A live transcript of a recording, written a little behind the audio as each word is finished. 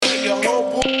What's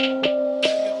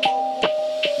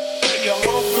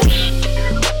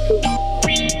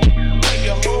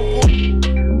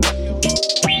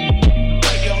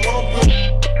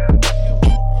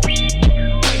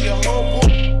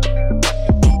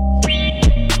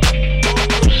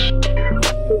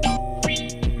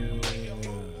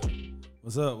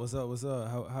up?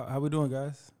 How we doing,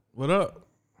 guys? What up?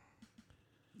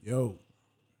 Yo.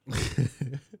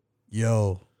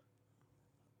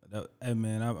 Hey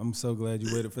man, I'm so glad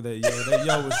you waited for that. Yo, that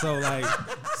yo was so like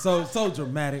so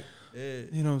dramatic.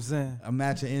 You know what I'm saying? I'm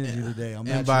matching energy today.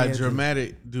 And by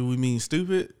dramatic, do we mean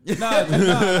stupid? No, we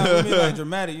mean like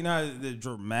dramatic. You know how they're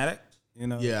dramatic? You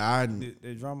know? Yeah,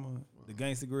 the drama, the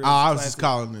gangster grill. I was just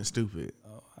calling it stupid.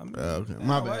 Okay,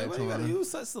 my bad. Why you gotta use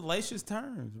such salacious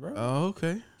terms, bro? Oh,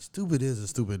 okay. Stupid is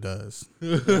as stupid does.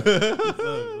 Look.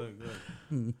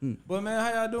 But man,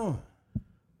 how y'all doing?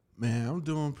 Man, I'm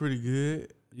doing pretty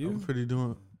good. I'm pretty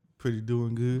doing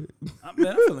good. Man, I'm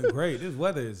feeling great. This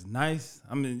weather is nice.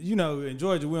 I mean, you know, in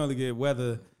Georgia, we only get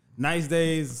weather nice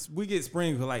days. We get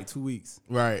spring for like 2 weeks.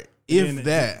 Right.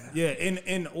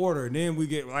 In order. And then we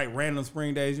get like random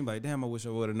spring days. You're like, damn, I wish I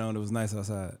would have known it was nice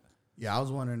outside. Yeah, I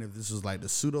was wondering if this was like the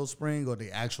pseudo spring or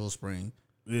the actual spring.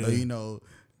 Yeah. So, you know,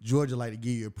 Georgia like to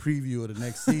give you a preview of the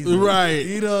next season. Right.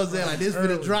 You know what I'm saying? Like this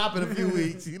finna drop in a few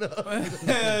weeks, you know?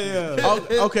 Yeah.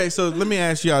 Okay, so let me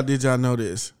ask y'all, did y'all know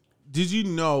this? Did you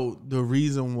know the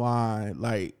reason why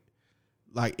like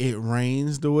it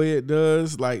rains the way it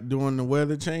does, like during the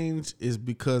weather change, is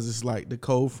because it's like the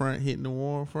cold front hitting the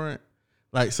warm front?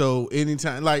 Like, so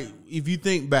anytime, like if you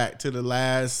think back to the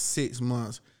last 6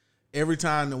 months, every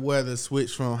time the weather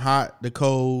switched from hot to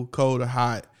cold, cold to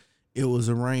hot, it was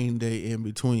a rain day in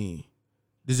between.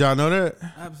 Did y'all know that?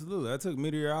 Absolutely. I took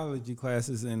meteorology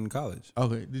classes in college.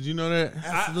 Okay. Did you know that?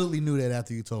 Absolutely knew that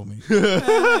after you told me. Man,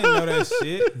 I didn't know that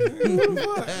shit. What the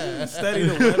fuck? You study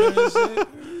the weather and shit?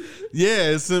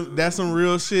 Yeah, that's some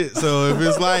real shit. So if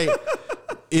it's like,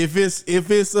 if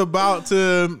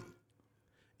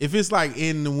it's like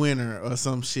in the winter or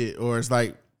some shit, or it's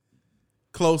like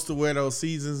close to where those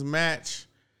seasons match,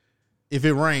 if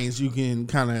it rains, you can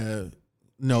kind of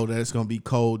know that it's going to be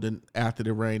cold and after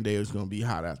the rain day, it's going to be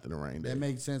hot after the rain day. That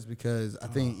makes sense because I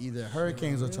think either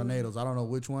hurricanes or tornadoes, I don't know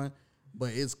which one,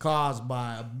 but it's caused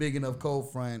by a big enough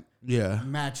cold front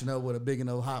matching up with a big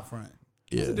enough hot front.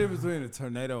 What's the difference between a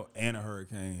tornado and a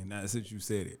hurricane? Now, since you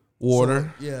said it.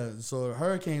 Water. So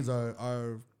hurricanes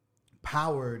are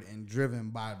powered and driven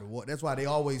by the water. That's why they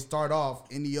always start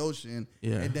off in the ocean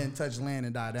and then touch land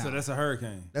and die down. So that's a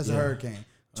hurricane. That's a hurricane.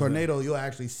 Tornado, you'll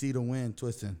actually see the wind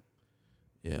twisting.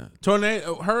 Yeah.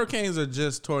 Hurricanes are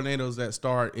just tornadoes that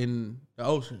start in the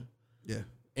ocean. Yeah.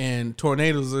 And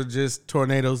tornadoes are just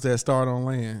tornadoes that start on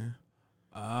land.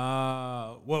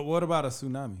 What about a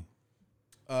tsunami?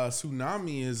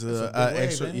 Tsunami is an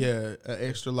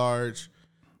extra large.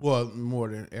 Well, more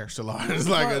than extra large. It's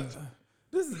like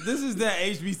This is that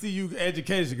HBCU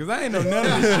education because I ain't know none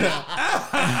of this shit.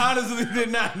 I honestly did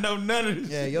not know none of this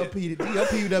shit. Yeah, your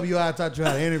PWI taught you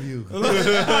how to interview.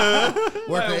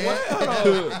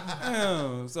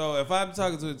 Damn. So if I'm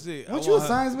talking to a chick, Weren't you a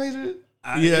science major?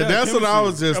 That's what I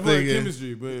was just thinking.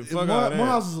 Chemistry, but fuck all that.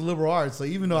 Morehouse is a liberal arts, so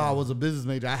even though I was a business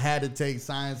major, I had to take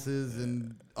sciences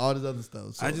and all this other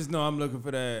stuff. So. I just know I'm looking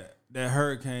for that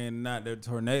hurricane, not the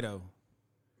tornado.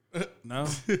 No,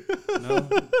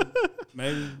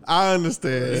 maybe. I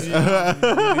understand. You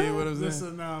know what I'm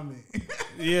saying? The tsunami.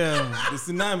 Yeah, the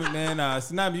tsunami, man.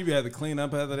 Tsunami, you have to clean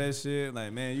up after that shit.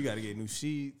 Like, man, you got to get new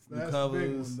sheets, new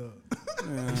covers.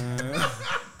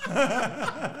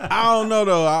 I don't know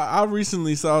though. I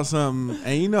recently saw something,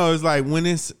 and you know, it's like when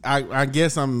it's. I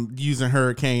guess I'm using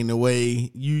hurricane the way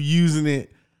you using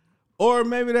it. Or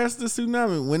maybe that's the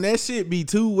tsunami. When that shit be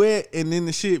too wet and then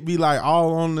the shit be like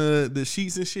all on the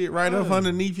sheets and shit right up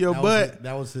underneath your butt.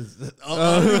 That was his.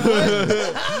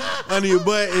 Under your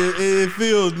butt, it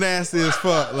feels nasty as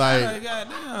fuck. Like,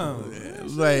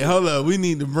 goddamn. Like, hold up, we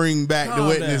need to bring back the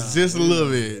wetness just a little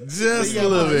bit. Just a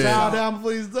little bit. Child down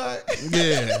before you start.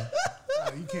 Yeah.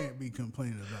 You can't be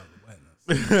complaining about the wetness.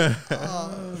 I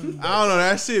don't know.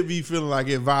 That shit be feeling like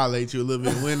it violates you a little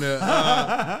bit when the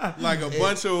like a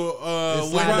bunch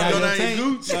of when you go down your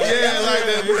gooch. Yeah, like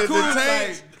the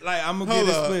tank. Like, I'm gonna get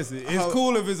explicit. It's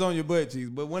cool if it's on your butt cheeks,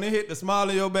 but when it hit the small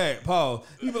of your back, pause.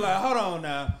 You be like, hold on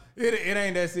now. It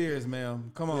ain't that serious,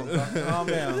 ma'am. Come on, calm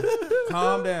down.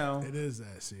 Calm down. It is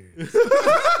that serious.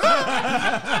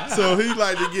 So he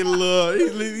like to get a little.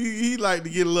 He like to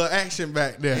get a little action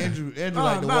back there. Andrew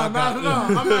like to walk out.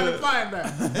 I'm not implying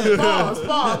that. Pause.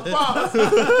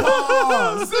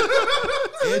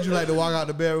 Andrew like to walk out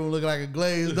the bedroom looking like a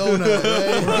glazed donut,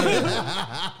 man.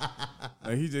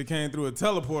 Like he just came through a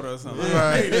teleporter or something.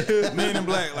 Right. Men in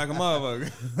black like a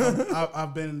motherfucker.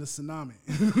 I've been in the tsunami.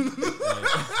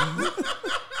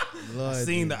 I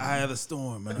seen the eye of the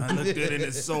storm and I looked it in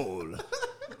his soul.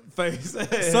 Face.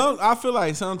 I feel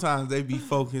like sometimes they be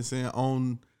focusing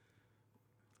on.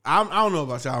 I don't know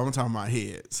about y'all. I'm talking about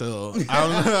head. So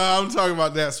I'm talking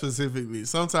about that specifically.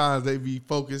 Sometimes they be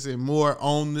focusing more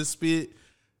on the spit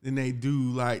than they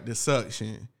do like the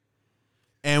suction.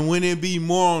 And when it be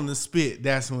more on the spit,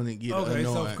 that's when it get annoying.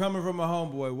 So coming from a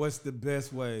homeboy, what's the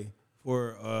best way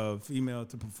for a female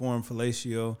to perform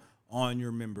fellatio on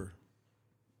your member?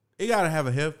 It gotta have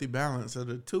a healthy balance of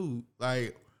the two.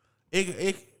 Like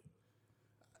it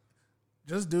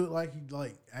just do it like you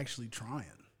like actually trying.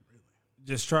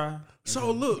 Just try.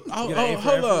 So look, hold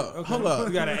up.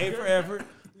 You got an A for effort.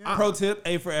 Pro tip: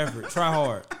 A for effort. Try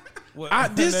hard.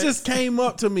 This just came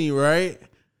up to me, right?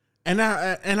 And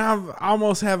I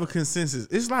almost have a consensus.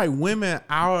 It's like women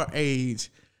our age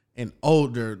and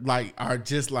older, like, are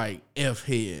just like F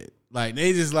head. Like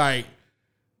they just like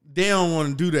they don't want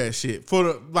to do that shit for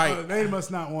the like. They must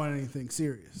not want anything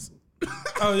serious.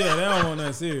 Oh yeah, they don't want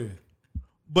that serious.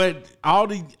 But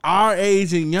our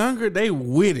age and younger, they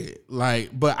with it.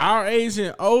 Like, but our age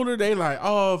and older, they like,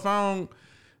 oh, if I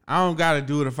don't gotta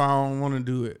do it if I don't want to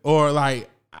do it, or like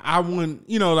I wouldn't,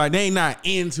 like they not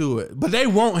into it, but they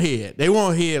want head. They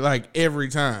want head like every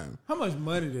time. How much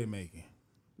money they making?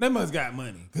 They must got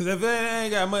money. Because if they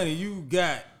ain't got money, you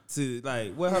got to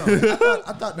like. Well, hold on.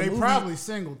 I thought they probably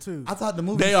single too. I thought the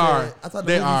movie. They said, are. I thought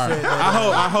they movie are. Said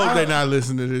I hope they not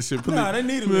listening to this shit. Please. Nah, they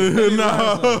need to listen.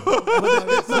 No.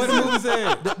 What the movie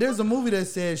said? There's a movie that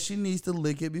says she needs to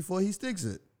lick it before he sticks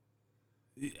it.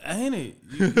 Ain't it?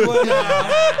 We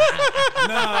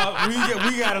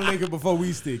gotta lick it before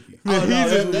we stick it. Oh,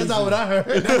 no, that's not what I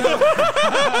heard.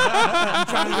 I'm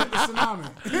trying to get the tsunami.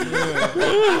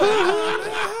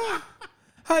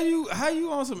 How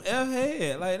you on some F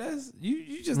head? Like that's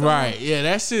you just don't right. Yeah,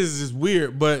 that shit is just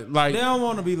weird. But like they don't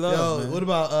want to be loved. Man. What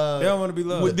about they don't want to be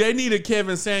loved. They need a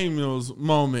Kevin Samuels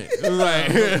moment. Like,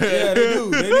 yeah, they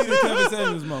do. They need a Kevin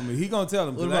Samuels moment. He gonna tell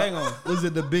them. Was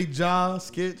it the Big John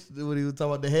sketch when he was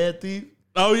talking about the head thief?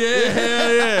 Oh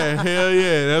yeah, hell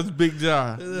yeah, that's Big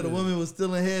John. The woman was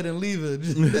stealing head and leaving.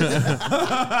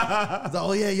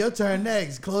 Oh yeah, your turn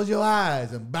next. Close your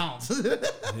eyes and bounce.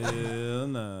 Hell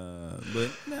nah,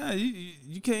 but nah,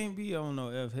 you can't be on no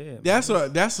F head.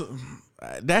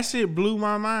 That shit blew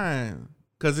my mind.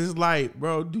 Cause it's like,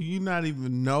 bro, do you not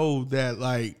even know that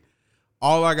like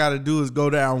all I gotta do is go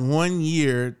down 1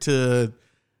 year to.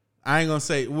 I ain't gonna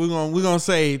say we're gonna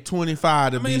say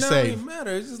 25 to be safe. It doesn't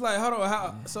matter. It's just like hold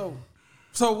on, so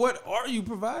what are you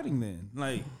providing then?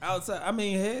 Like outside,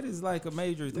 head is like a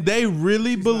major thing. They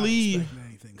really believe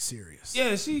anything serious.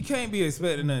 Yeah, she can't be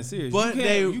expecting nothing serious. But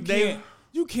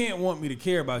you can't want me to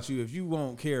care about you if you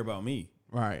won't care about me.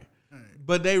 Right.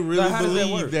 But they really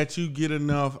believe that you get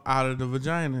enough out of the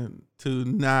vagina to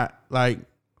not like.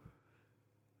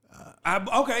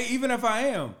 Even if I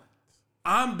am,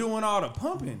 I'm doing all the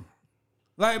pumping.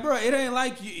 Like, bro, it ain't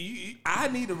like I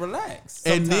need to relax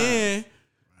sometimes. And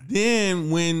then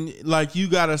when like you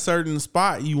got a certain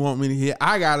spot you want me to hit,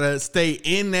 I gotta stay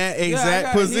in that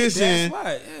exact position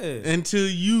until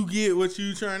you get what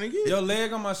you trying to get. Your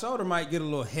leg on my shoulder might get a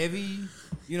little heavy.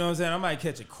 You know what I'm saying? I might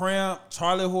catch a cramp,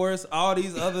 Charlie horse, all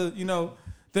these other,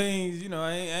 things.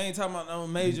 I ain't talking about no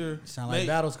major. Sound like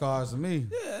battle scars to me.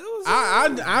 Yeah,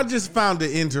 I just found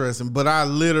it interesting, but I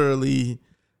literally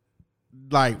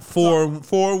like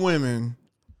four women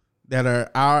that are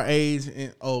our age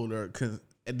and older.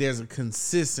 There's a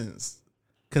consistency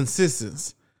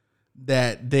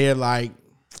that they're like,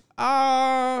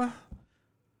 nah,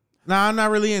 I'm not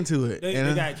really into it. They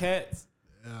got cats.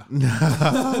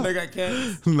 Yeah. They got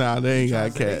cats. Nah, they ain't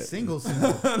got cats. They single.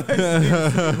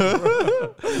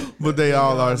 But they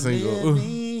all are single.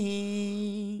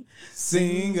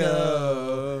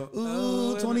 Single.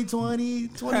 Ooh, 2020,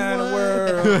 21. Kind of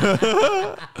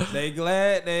world. They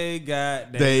glad they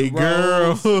got they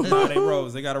girls. Nah, they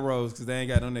rose. They got a rose because they ain't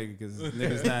got no nigga. Because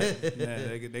niggas not.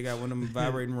 Yeah, they got one of them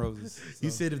vibrating roses. So.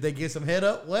 You said if they get some head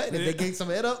up, what? If they get some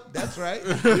head up, that's right.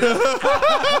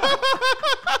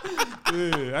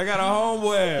 Yeah, I got a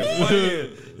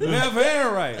homeboy. Left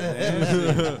and right.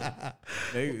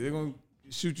 They're going to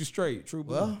shoot you straight. True.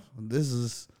 Well, this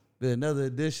has been another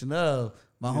edition of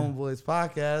my homeboys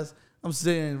podcast. I'm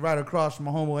sitting right across from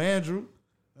my homeboy Andrew.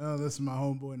 Oh, this is my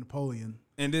homeboy Napoleon.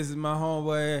 And this is my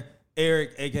homeboy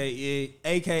Eric,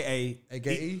 aka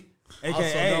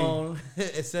also known,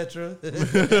 etc.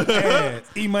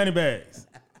 E Money Bags.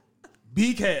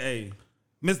 BKA,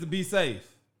 Mr. Be Safe.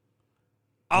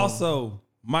 Also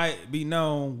might be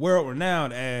known world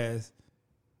renowned as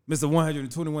Mr.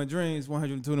 121 Dreams.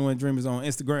 121 Dreamers on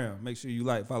Instagram. Make sure you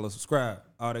like, follow, subscribe,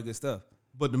 all that good stuff.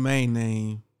 But the main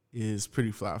name is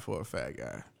Pretty Fly for a Fat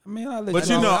Guy. I mean, I'll let But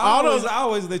you you know, I all always, those- I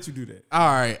always let you do that. All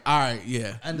right,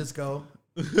 yeah. Underscore.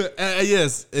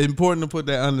 Yes, important to put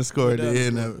that underscore at the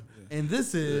end of it. And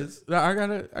this is I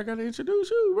gotta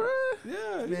introduce you, bro.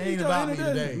 Yeah, it ain't about me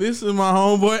today. This is my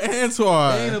homeboy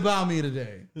Antoine. It ain't about me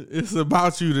today. It's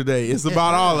about you today. It's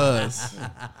about all of us.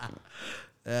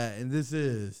 And this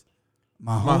is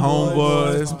my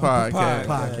Homeboys podcast.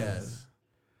 podcast.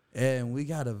 And we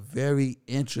got a very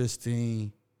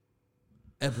interesting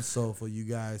episode for you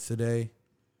guys today.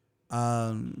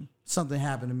 Something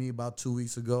happened to me about 2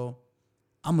 weeks ago.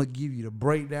 I'm going to give you the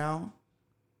breakdown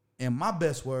in my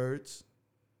best words.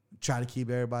 Try to keep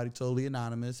everybody totally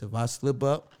anonymous. If I slip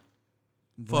up,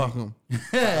 Fuck them. My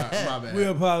bad. We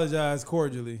apologize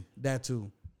cordially. that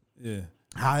too. Yeah.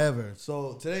 However,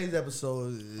 so today's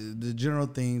episode, the general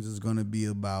themes is going to be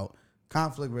about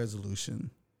conflict resolution,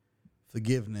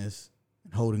 forgiveness,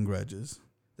 and holding grudges.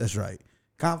 That's right.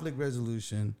 Conflict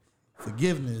resolution,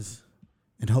 forgiveness,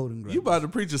 and holding grudges. You about to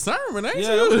preach a sermon, ain't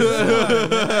Yeah, you?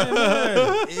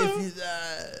 If you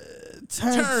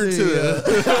turn Turn to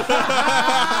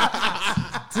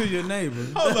to your neighbor.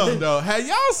 Hold up, though. Have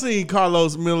y'all seen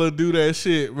Carlos Miller do that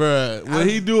shit, bruh? When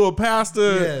he do a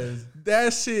pastor, Yes.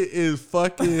 that shit is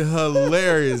fucking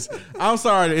hilarious. I'm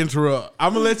sorry to interrupt.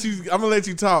 I'm gonna let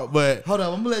you talk, but Hold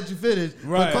up, I'm gonna let you finish.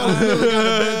 Right. But Carlos Miller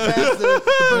got the best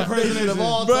pastor impersonation of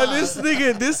all bro, time.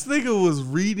 this nigga was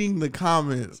reading the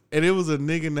comments, and it was a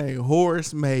nigga named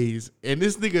Horace Mays, and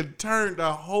this nigga turned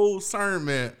the whole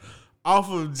sermon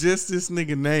off of just this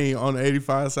nigga name on the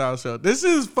 85 South show. This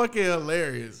is fucking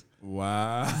hilarious.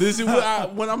 Wow. This is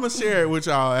when I'm gonna share it with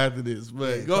y'all after this.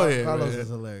 But go ahead, Carlos man. is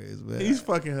hilarious, man. He's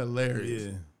fucking hilarious.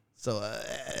 Yeah. So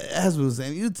as we were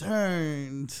saying, you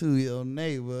turn to your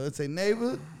neighbor and say,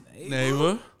 neighbor,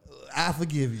 Neighbor, I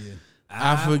forgive you.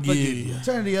 I forgive you.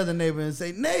 Turn to the other neighbor and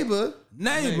say, neighbor,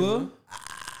 Neighbor.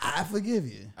 I forgive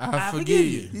you. I forgive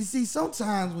you. You see,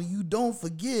 sometimes when you don't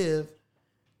forgive,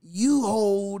 you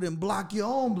hold and block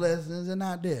your own blessings and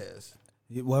not theirs.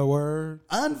 What word?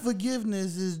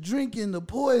 Unforgiveness is drinking the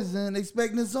poison,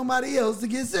 expecting somebody else to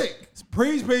get sick.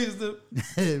 Preach, preacher.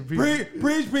 Preach,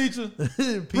 preacher.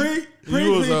 Preach,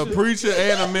 You was a preacher. preacher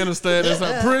and a minister at the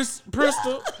same priest.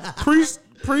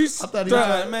 I thought he was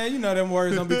trying, Man, you know them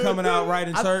words don't be coming out right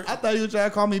in church. I thought you were trying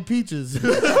to call me Peaches.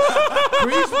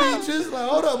 Preach Peaches. Like,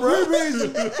 hold up, bro.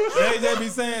 They just be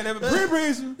saying that.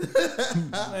 Preach.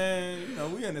 Man, you know,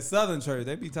 we in the Southern church.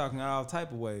 They be talking all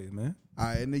type of ways, man. All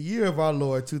right, in the year of our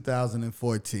Lord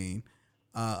 2014,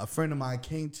 a friend of mine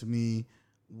came to me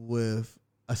with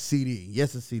a CD.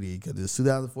 Yes, a CD, because it's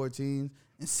 2014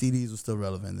 and CDs were still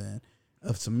relevant then,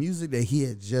 of some music that he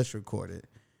had just recorded.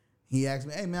 He asked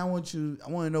me, hey, man, I want to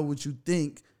know what you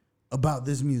think about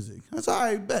this music. I said, all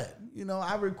right, bet. You know,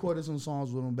 I recorded some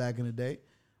songs with him back in the day.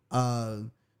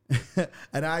 And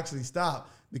I actually stopped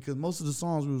because most of the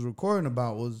songs we was recording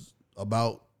about was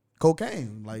about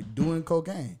cocaine, like doing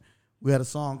cocaine. We had a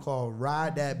song called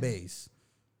Ride That Bass.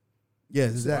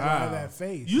 Yes, exactly. Wow. That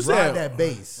face. You Ride said that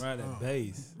bass. Right at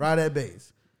base. Ride that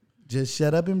bass. Just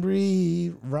shut up and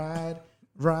breathe. Ride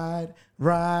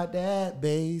that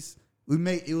bass.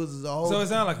 It was all So it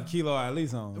sounded like a Kilo Ali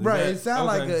song. Is right. that- It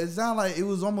sounded okay. like it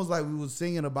was almost like we was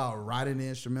singing about riding the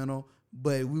instrumental,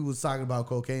 but we was talking about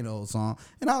cocaine the whole song.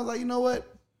 And I was like, you know what?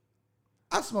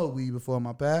 I smoked weed before in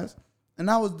my past, and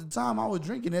that was the time I was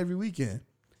drinking every weekend.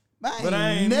 But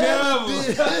I ain't never.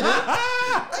 did.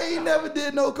 I ain't never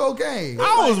did no cocaine.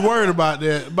 I was worried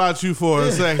about you for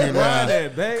a second. Ride man.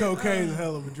 that bass. Cocaine's a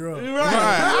hell of a drug. Right.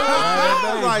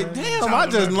 I was like, damn, I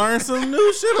just learned some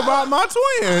new shit about my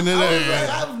twin today.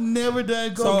 I've never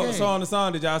done cocaine. So on the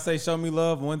song, did y'all say "Show Me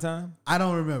Love" one time? I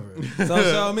don't remember. So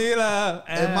show me love.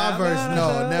 In my verse,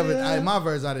 no, never. In my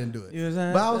verse, I didn't do it. You was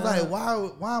like, But I was like,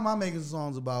 why am I making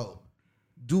songs about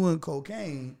doing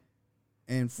cocaine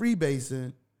and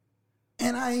freebasing?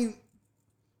 And I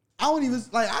don't even,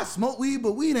 like, I smoke weed,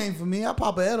 but weed ain't for me. I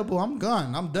pop an edible, I'm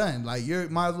gone. I'm done. Like, you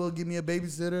might as well give me a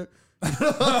babysitter.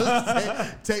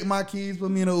 Take my keys,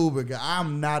 put me in an Uber. 'Cause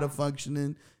I'm not a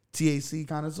functioning THC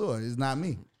connoisseur. It's not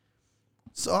me.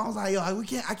 So I was like, yo,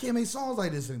 I can't make songs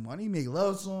like this anymore. I need to make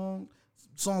love songs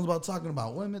about talking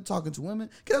about women, talking to women.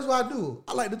 'Cause that's what I do.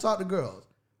 I like to talk to girls.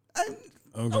 I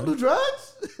don't do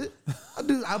drugs.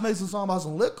 I make some song about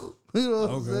some liquor. You know what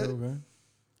I'm saying? Okay.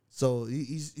 So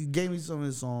he gave me some of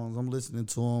his songs. I'm listening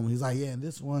to him. He's like, yeah, and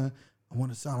this one, I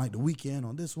want to sound like The Weeknd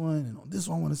on this one. And on this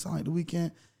one, I want to sound like The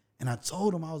Weeknd. And I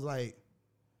told him, I was like,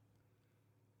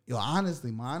 yo,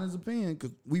 honestly, my honest opinion,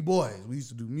 because we boys, we used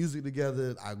to do music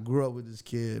together. I grew up with this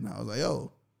kid, and I was like,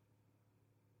 yo,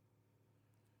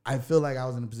 I feel like I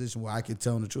was in a position where I could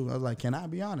tell him the truth. I was like, can I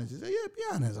be honest? He said, yeah, be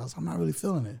honest. I was like, I'm not really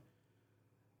feeling it.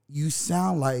 You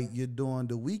sound like you're doing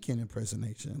the Weeknd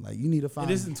impersonation. Like, you need to find...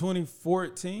 And this in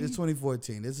 2014? It's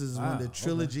 2014. This is when the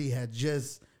trilogy had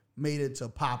just made it to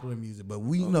popular music. But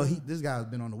we know this guy's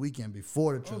been on the Weeknd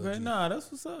before the trilogy. Okay, nah, that's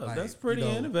what's up. Like, That's pretty you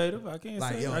know, innovative. I can't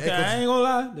like, say. yo, Okay, Echoes- I ain't gonna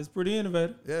lie. That's pretty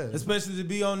innovative. Yeah. Especially to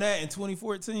be on that in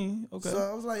 2014. Okay. So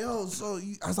I was like, yo,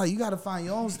 I was like, you got to find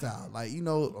your own style. Like, you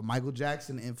know, Michael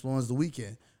Jackson influenced the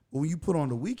Weeknd. But when you put on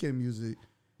the Weeknd music,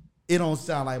 it don't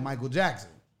sound like Michael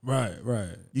Jackson. Right.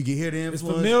 You can hear the It's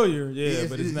influence. familiar, yeah,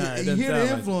 but it's not. It You doesn't hear sound the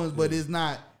like- influence, but it's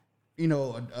not, you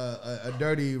know, a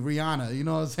dirty Rihanna. You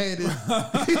know what I'm saying? You know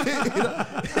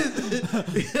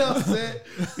what I'm saying?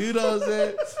 You know what I'm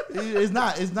saying?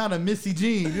 It's not a Missy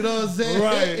Jean. You know what I'm saying?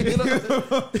 Right. You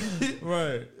know?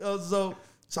 Right. So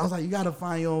I was like, you got to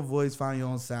find your own voice, find your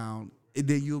own sound, and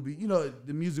then you'll be, you know,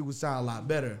 the music would sound a lot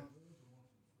better.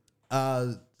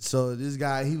 So this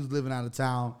guy, he was living out of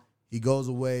town. He goes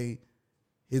away.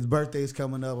 His birthday's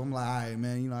coming up. I'm like, all right,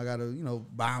 man, you know, I got to, you know,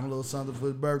 buy him a little something for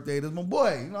his birthday. This is my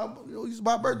boy. You know, I used to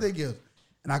buy birthday gifts.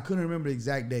 And I couldn't remember the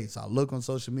exact date. So I look on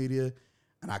social media,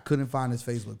 and I couldn't find his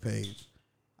Facebook page.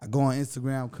 I go on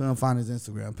Instagram, couldn't find his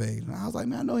Instagram page. And I was like,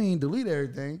 man, I know he ain't deleted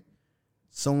everything.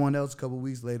 Someone else a couple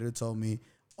weeks later told me,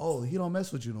 oh, he don't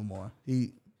mess with you no more.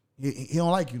 He don't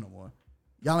like you no more.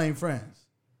 Y'all ain't friends.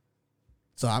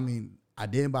 So, I mean, I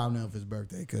didn't buy him nothing for his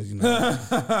birthday because, you know,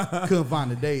 couldn't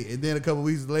find the date. And then a couple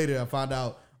weeks later, I found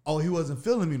out, oh, he wasn't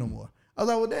feeling me no more. I was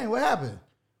like, well, dang, what happened?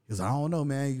 He was like, I don't know,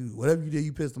 man. Whatever you did,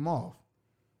 you pissed him off.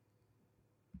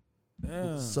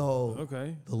 Damn. So,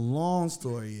 Okay. the long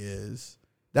story is,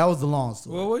 that was the long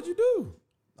story. Well, what'd you do?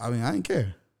 I mean, I didn't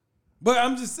care. But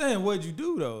I'm just saying, what'd you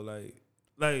do though?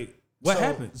 Like what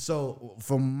happened? So,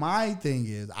 for my thing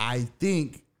is, I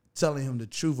think telling him the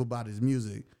truth about his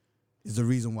music is the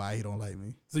reason why he don't like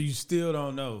me. So you still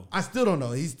don't know. I still don't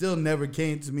know. He still never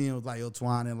came to me and was like, yo,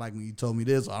 Twan, I didn't like when you told me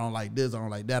this, or I don't like this, I don't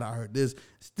like that, I heard this.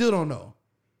 Still don't know.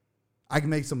 I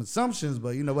can make some assumptions,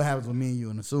 but you know what happens with me and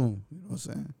you and assume. You know what I'm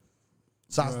saying?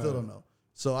 So I still don't know.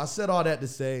 So I said all that to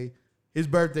say his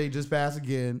birthday just passed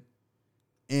again.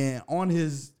 And on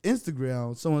his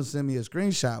Instagram, someone sent me a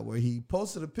screenshot where he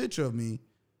posted a picture of me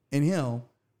and him,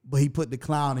 but he put the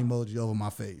clown emoji over my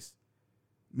face.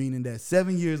 Meaning that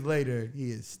 7 years later,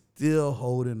 he is still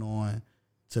holding on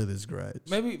to this grudge.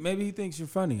 Maybe he thinks you're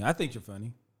funny. I think you're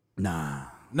funny. Nah.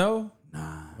 No?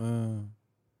 Nah.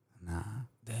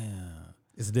 Damn.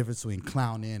 It's the difference between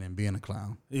clowning and being a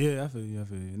clown. Yeah, I feel you.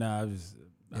 Nah, I just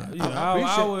Yeah.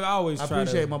 I always I try to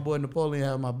appreciate my boy Napoleon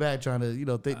having my back, trying to, you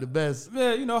know, think the best.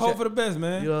 Yeah, you know, hope for the best,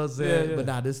 man. You know what I'm saying? Yeah. But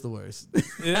nah, this the worst.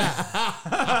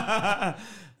 Yeah.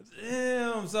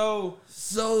 Damn. So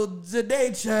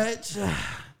today, church,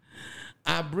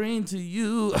 I bring to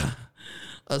you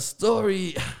a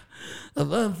story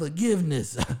of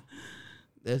unforgiveness.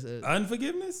 That's it.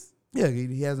 unforgiveness? Yeah,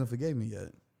 he hasn't forgave me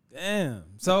yet. Damn.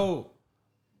 So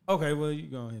okay, well you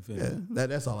go ahead and finish. Yeah,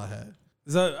 that's all I had.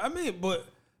 So I mean,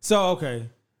 okay.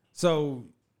 So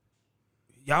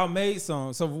y'all made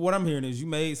songs. So what I'm hearing is you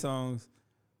made songs.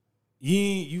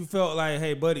 You felt like,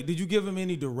 hey, buddy, did you give him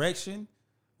any direction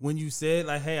when you said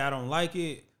like, hey, I don't like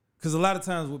it? Because a lot of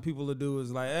times what people will do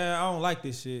is like, I don't like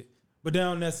this shit, but they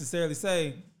don't necessarily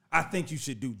say, I think you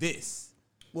should do this.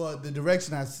 Well, the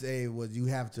direction I say was you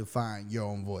have to find your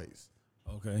own voice.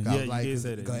 Okay. I Yeah, was like, you did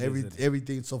say that. because You did say that.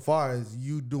 everything so far is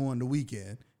you doing the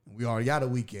weekend. We already got a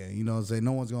weekend. You know what I'm saying?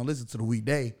 No one's going to listen to the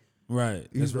weekday. Right.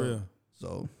 That's Either. real.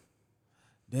 So,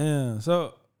 Damn.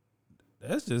 So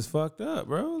that's just fucked up,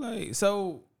 bro. Like,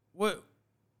 so what?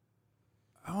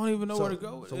 I don't even know where to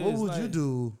go with so this. what would you Like,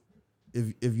 do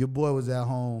if your boy was at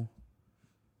home?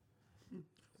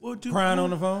 Crying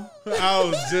on the phone I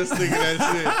was just thinking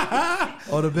that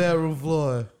shit. On the bedroom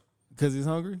floor, because he's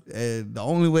hungry? and the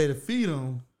only way to feed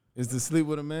him, Is to sleep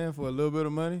with a man for a little bit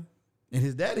of money? and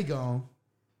his daddy gone.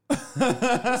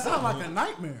 That sounds like a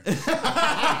nightmare. This is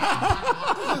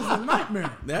a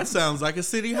nightmare. That sounds like a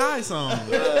City High song.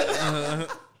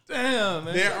 Damn,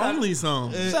 man. Their only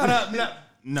song. Shout out.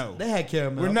 No. They had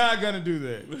caramel. We're not going to do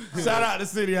that. Shout out to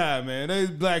City High, man. They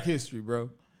Black history, bro.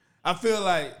 I feel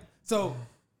like, so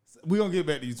we're going to get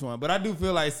back to you, Twan, but I do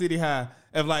feel like City High,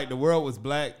 if like the world was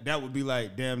black, that would be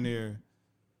like damn near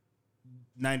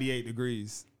 98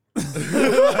 degrees.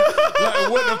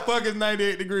 Like, what the fuck is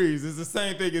 98 degrees? It's the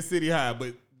same thing as City High,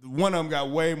 but one of them got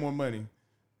way more money.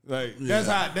 Like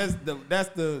that's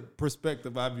the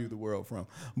perspective I view the world from.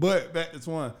 But back to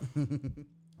Twan.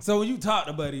 So when you talk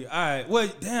to Buddy, all right, well,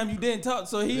 damn, you didn't talk,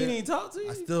 so he didn't even talk to you.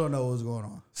 I still don't know what's going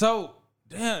on. So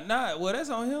damn, well,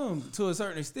 that's on him to a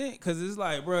certain extent, because it's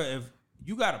like, bro, if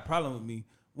you got a problem with me,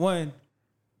 one,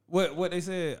 what they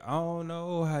said, I don't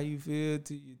know how you feel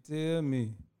till you tell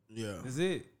me. Yeah, that's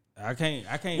it. I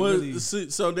can't well, really.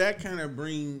 So that kind of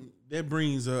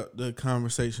brings up the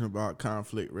conversation about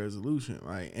conflict resolution,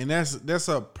 right? And that's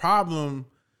a problem.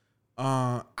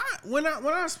 When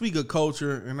I speak of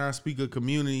culture and I speak of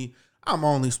community, I'm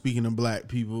only speaking to black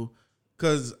people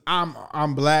because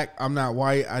I'm black. I'm not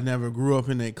white. I never grew up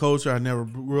in that culture. I never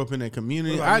grew up in that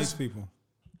community. What about mixed people?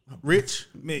 Rich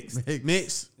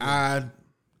mixed.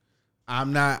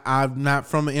 I'm not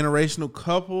from an interracial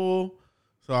couple.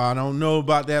 So I don't know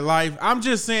about that life. I'm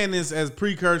just saying this as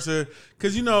precursor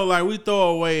because, like we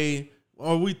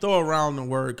throw around the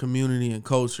word community and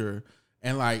culture,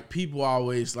 and like people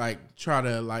always like try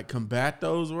to like combat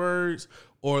those words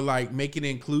or like make it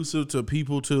inclusive to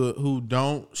people who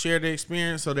don't share the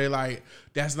experience. So they like,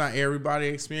 that's not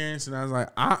everybody's experience. And I was like,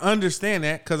 I understand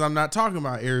that because I'm not talking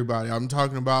about everybody. I'm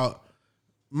talking about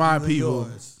my people.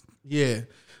 Yours. Yeah.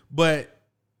 But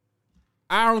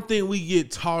I don't think we get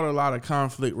taught a lot of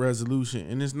conflict resolution,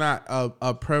 and it's not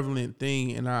a prevalent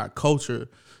thing in our culture.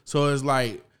 So it's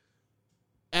like,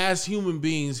 as human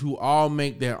beings who all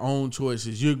make their own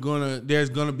choices, there's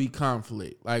gonna be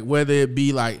conflict. Like whether it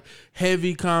be like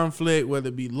heavy conflict, whether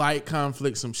it be light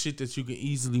conflict, some shit that you can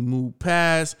easily move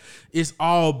past. It's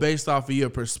all based off of your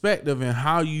perspective and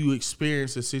how you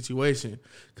experience a situation.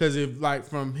 Because if like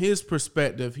from his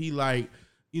perspective, he like,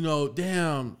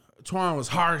 damn, Twan was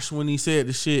harsh when he said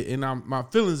the shit and my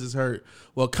feelings is hurt.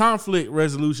 Well, conflict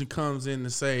resolution comes in to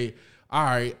say, all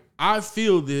right, I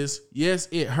feel this. Yes,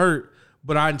 it hurt,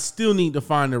 but I still need to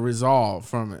find a resolve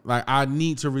from it. Like I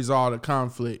need to resolve the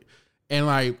conflict. And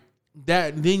like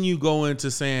that, then you go into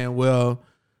saying, well,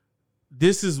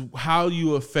 this is how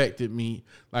you affected me.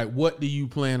 Like, what do you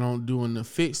plan on doing to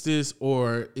fix this?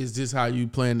 Or is this how you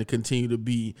plan to continue to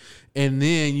be? And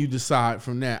then you decide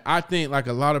from that. I think like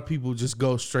a lot of people just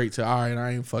go straight to, all right,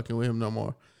 I ain't fucking with him no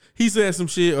more. He said some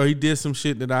shit or he did some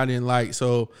shit that I didn't like.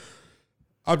 So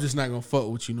I'm just not going to fuck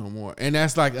with you no more. And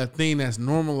that's like a thing that's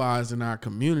normalized in our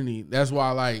community. That's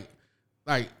why like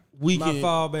we my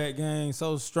fallback game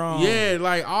so strong. Yeah,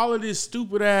 like all of this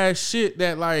stupid ass shit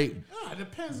that like. It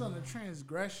depends on the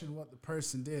transgression, what the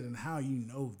person did, and how you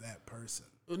know that person.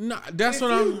 No, that's if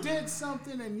what I'm. If you did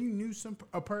something and you knew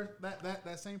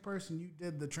that same person you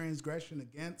did the transgression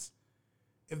against,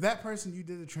 if that person you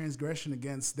did the transgression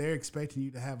against, they're expecting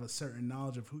you to have a certain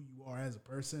knowledge of who you are as a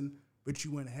person, but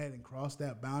you went ahead and crossed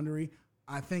that boundary.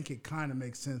 I think it kind of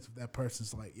makes sense if that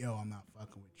person's like, "Yo, I'm not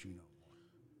fucking with you no more."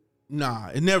 Nah,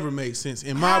 it never makes sense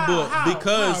in my book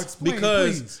because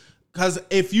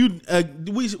if you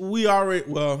we already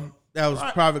that was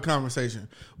private conversation,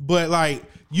 but like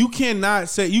you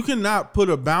cannot put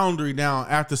a boundary down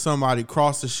after somebody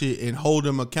crossed the shit and hold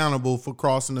them accountable for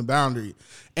crossing the boundary.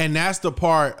 And that's the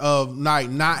part of like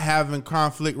not having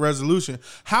conflict resolution.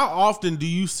 How often do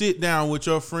you sit down with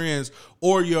your friends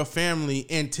or your family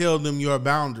and tell them your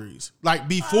boundaries? Like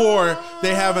before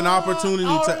they have an opportunity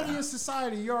already in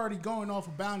society, you're already going off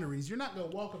of boundaries. You're not going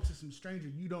to walk up to some stranger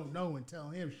you don't know and tell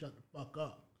him shut the fuck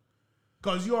up.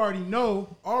 Because you already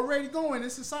know, already going in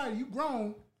society, you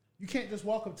grown. You can't just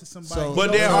walk up to somebody.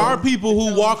 But there are people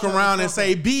who walk around and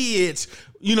say, bitch,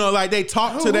 like they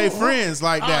talk to their friends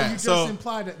like that. You just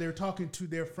implied that they're talking to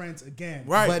their friends again.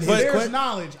 Right. But there's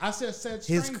knowledge. I said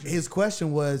stranger. His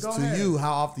question was Go to ahead. you,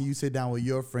 how often you sit down with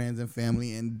your friends and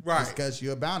family and Right. discuss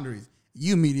your boundaries.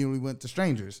 You immediately went to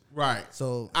strangers. Right.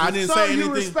 So I didn't So say you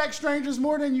anything. respect strangers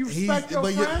more than you respect your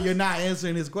but friends? you're not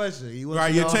answering his question. He wants Right,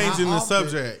 to you're know changing how the often-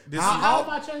 subject. This How is- have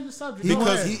I changed the subject? He, Go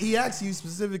wants, ahead. he asked you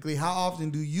specifically, how often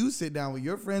do you sit down with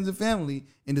your friends and family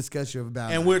and discuss your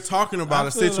boundaries? And we're talking about I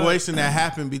a feel like- situation that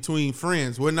happened between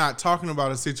friends. We're not talking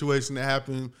about a situation that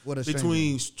happened With a stranger.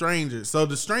 between strangers. So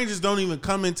the strangers don't even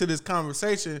come into this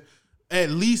conversation, at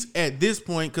least at this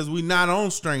point, because we're not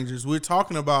on strangers. We're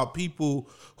talking about people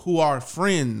who are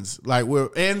friends,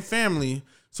 and family.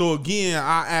 So again,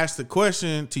 I asked the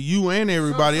question to you and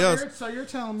everybody else. So you're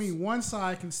telling me one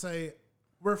side can say,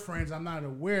 we're friends, I'm not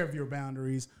aware of your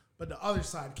boundaries, but the other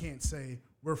side can't say,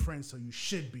 we're friends, so you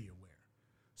should be aware.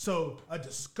 So a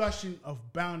discussion of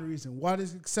boundaries and what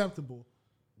is acceptable,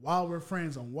 while we're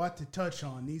friends on what to touch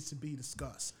on needs to be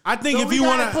discussed. I think So if we you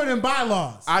gotta want to put in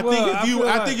bylaws. I Well, think I if you feel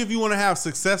I like- think if you want to have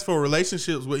successful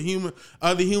relationships with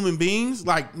other human beings,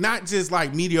 like not just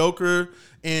like mediocre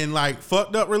and like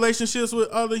fucked up relationships with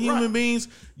other human beings,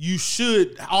 you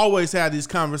should always have these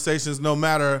conversations no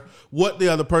matter what the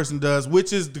other person does,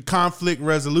 which is the conflict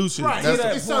resolution. Right.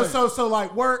 That's that So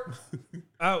like work.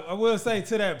 I will say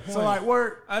to that point. So like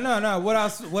work. No. What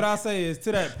I say is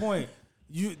to that point.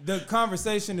 The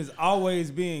conversation is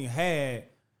always being had,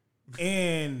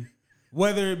 and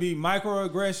whether it be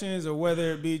microaggressions or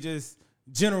whether it be just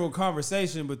general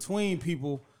conversation between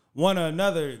people, one or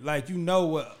another, like you know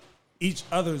what each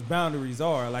other's boundaries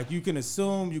are. Like you can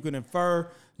assume, you can infer,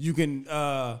 you can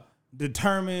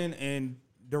determine and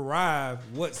derive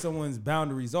what someone's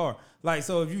boundaries are. Like,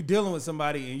 so if you're dealing with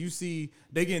somebody and you see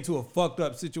they get into a fucked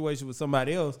up situation with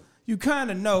somebody else, you kind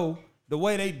of know the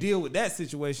way they deal with that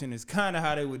situation is kind of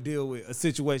how they would deal with a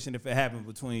situation if it happened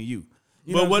between you.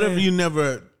 You know but what I'm if saying? you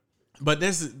never? But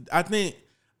I think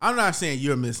I'm not saying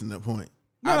you're missing the point.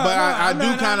 No, I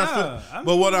no, do kind of. no.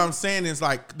 But what I'm saying is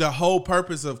like the whole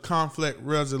purpose of conflict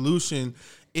resolution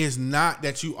is not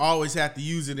that you always have to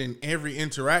use it in every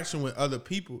interaction with other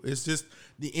people. It's just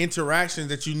the interactions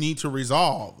that you need to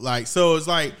resolve. Like, so it's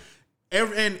like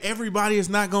everybody is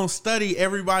not going to study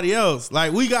everybody else.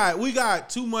 Like we got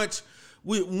too much.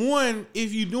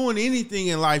 If you're doing anything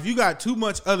in life, you got too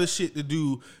much other shit to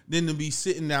do than to be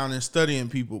sitting down and studying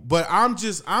people. But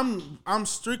I'm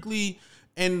strictly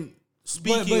and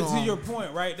speaking. But to your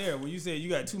point right there, when you said you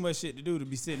got too much shit to do to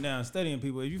be sitting down and studying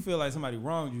people, if you feel like somebody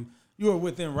wronged you, you are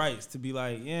within rights to be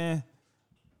like, yeah,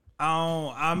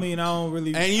 I don't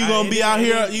really. And you gonna be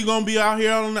out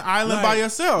here on the island by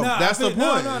yourself. That's the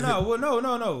point.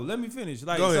 No. Let me finish.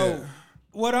 Like, Go so ahead.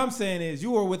 what I'm saying is,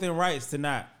 you are within rights to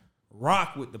not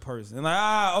rock with the person.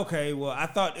 Like, okay, well, I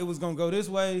thought it was gonna go this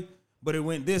way, but it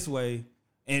went this way,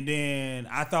 and then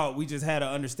I thought we just had an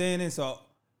understanding. So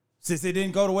since it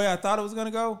didn't go the way I thought it was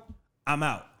gonna go, I'm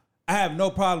out. I have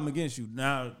no problem against you.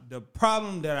 Now, the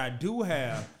problem that I do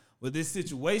have with this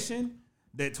situation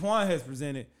that Twan has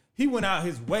presented, he went out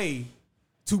his way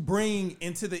to bring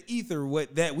into the ether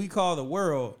what that we call the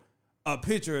world a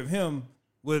picture of him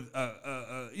with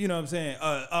you know what I'm saying,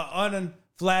 a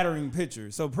unflattering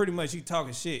picture. So pretty much he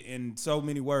talking shit in so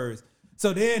many words.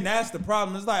 So then that's the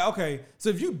problem. It's like, okay, so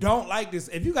if you don't like this,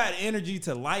 if you got energy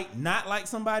to not like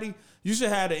somebody, you should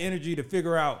have the energy to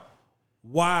figure out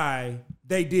why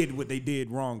they did what they did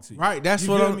wrong to you. Right. That's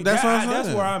You what feel I'm. me? That's what I'm That's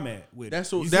saying. where I'm at with it.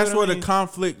 That's You what. see That's what I where mean? the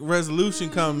conflict resolution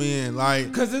come in. Like,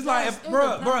 Because it's like, if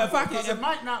I Because can, it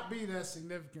might not be that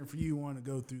significant for you want to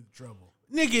go through the trouble.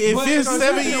 nigga, if But it's you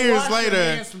 7 You can years wash your later,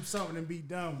 hands from something and be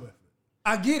done with it.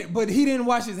 I get it, but he didn't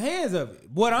wash his hands of it.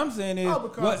 What I'm saying is,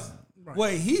 because-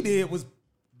 what he did was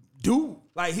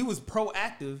he was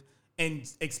proactive and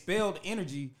expelled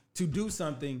energy to do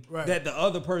something Right. that the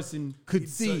other person could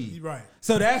see. right.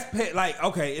 So that's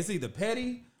okay, it's either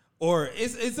petty or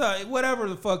it's a whatever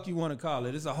the fuck you want to call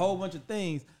it. It's a whole bunch of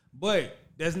things, but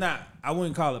that's not. I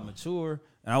wouldn't call it mature,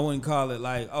 and I wouldn't call it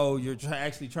like, oh, you're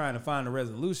actually trying to find a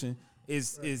resolution.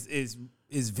 Is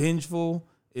vengeful.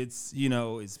 It's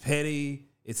it's petty.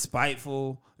 It's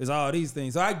spiteful. It's all these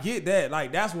things. So I get that.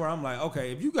 Like, that's where I'm like,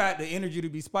 okay, if you got the energy to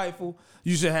be spiteful,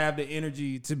 you should have the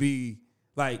energy to be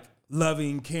like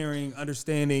loving, caring,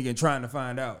 understanding, and trying to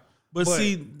find out. but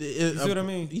see, You see what I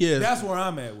mean? Yeah, That's where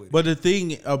I'm at with it. But the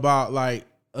thing about like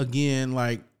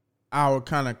our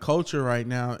kind of culture right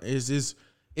now is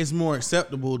it's more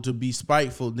acceptable to be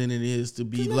spiteful than it is to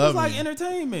be It's loving. like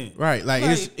entertainment. Right, like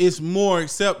it's more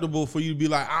acceptable for you to be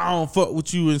like, I don't fuck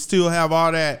with you, and still have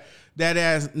all that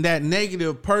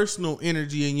negative personal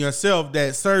energy in yourself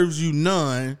that serves you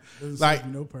none. Doesn't Like, serve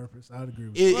you no purpose. I'd agree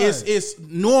with you. it's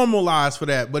normalized for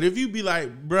that. But if you be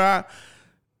like, bruh,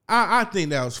 I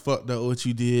think that was fucked up what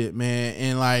you did, man,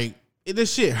 and like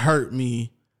this shit hurt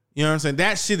me. You know what I'm saying?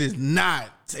 That shit is not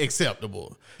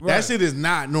acceptable. Right. That shit is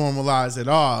not normalized at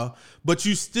all. But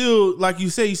you still, like you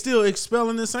say, you still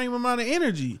expelling the same amount of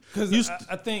energy. Because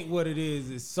I think what it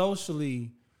is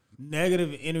socially,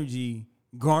 negative energy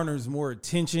garners more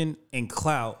attention and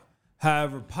clout.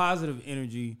 However, positive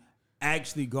energy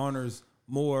actually garners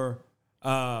more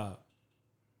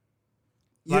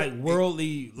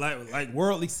worldly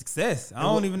success. I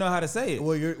don't even know how to say it.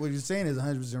 What you're saying is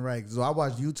 100% right. So I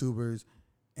watch YouTubers,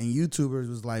 and YouTubers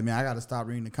was like, man, I got to stop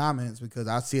reading the comments because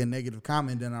I see a negative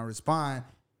comment, then I respond,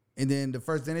 and then the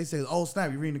first thing they say is, oh,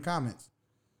 snap, you're reading the comments.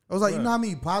 I was like, Right. you know how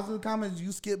many positive comments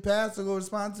you skip past to go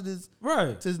respond to this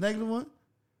negative one?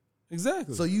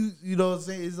 Exactly. So you know what I'm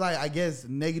saying? It's like, I guess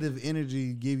negative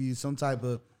energy give you some type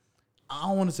of, I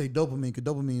don't want to say dopamine because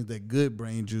dopamine is that good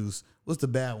brain juice. What's the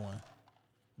bad one?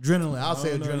 Adrenaline. I'll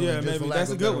say adrenaline. Yeah, just maybe for lack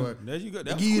that's of a good better one. word. There you go.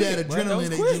 They give you that adrenaline.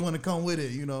 They quick. just want to come with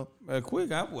it, you know.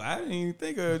 Quick. I didn't even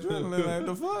think of adrenaline. Like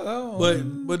the fuck.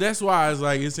 Oh. But that's why it's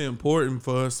like it's important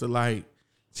for us to like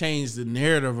change the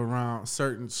narrative around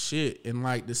certain shit and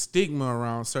like the stigma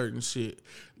around certain shit.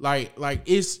 Like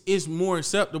it's more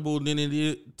acceptable than it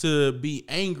is to be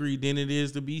angry than it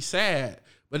is to be sad.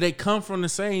 But they come from the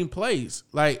same place.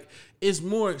 Like it's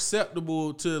more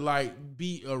acceptable to like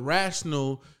be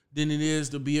irrational than it is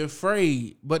to be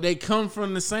afraid. But they come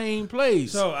from the same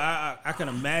place. So I can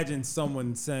imagine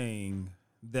someone saying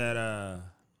that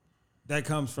that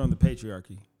comes from the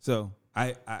patriarchy. So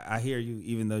I hear you,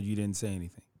 even though you didn't say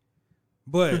anything.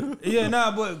 But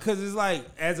but because it's like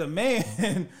as a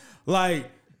man, like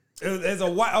as a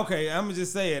white, okay, I'm gonna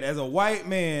just say it as a white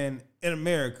man in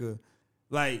America,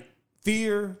 like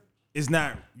fear is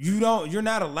not you're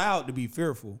not allowed to be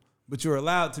fearful, but you're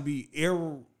allowed to be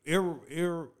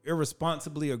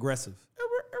irresponsibly aggressive.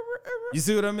 You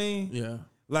see what I mean? Yeah.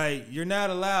 Like you're not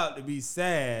allowed to be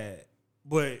sad,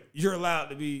 but you're allowed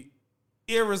to be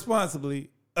irresponsibly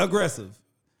aggressive.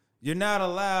 You're not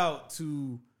allowed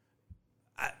to.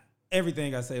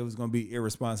 Everything I say was going to be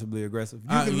irresponsibly aggressive. You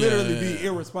can literally be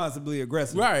irresponsibly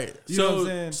aggressive. Right. You know what I'm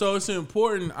saying? So it's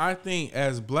important, I think,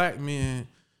 as black men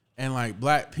and like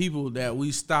black people that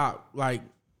we stop like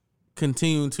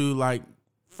continuing to like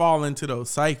fall into those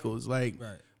cycles. Like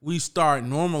we start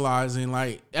normalizing.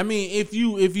 Like, I mean, if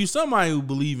you somebody who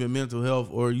believe in mental health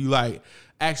or you like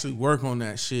actually work on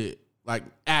that shit, like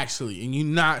actually, and you're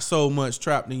not so much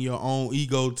trapped in your own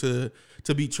ego to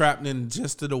be trapped in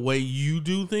just to the way you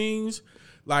do things,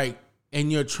 like,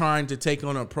 and you're trying to take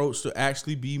on an approach to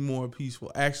actually be more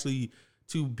peaceful, actually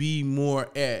to be more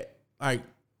at like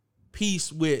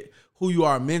peace with who you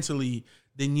are mentally,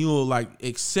 then you'll like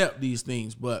accept these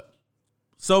things. But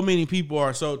so many people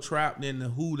are so trapped into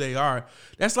who they are.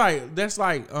 That's like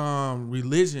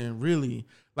religion, really.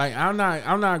 Like I'm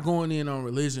not going in on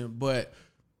religion, but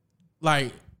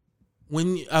like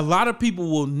when a lot of people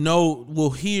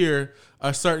will hear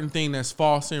a certain thing that's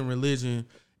false in religion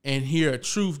and hear a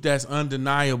truth that's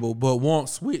undeniable, but won't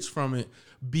switch from it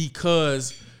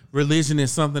because religion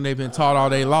is something they've been taught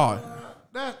all day long.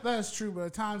 That's true, but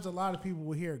at times a lot of people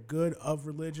will hear good of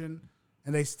religion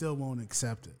and they still won't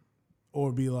accept it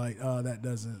or be like, "Oh, that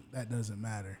doesn't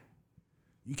matter."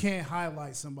 You can't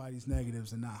highlight somebody's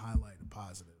negatives and not highlight the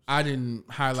positives. I didn't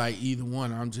highlight either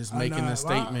one. I'm just making a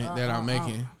statement that I'm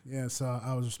making. Yeah, so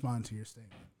I was responding to your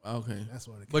statement. Okay. That's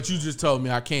what it But you just told me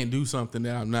I can't do something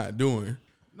that I'm not doing.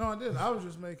 No, I didn't. I was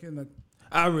just making the.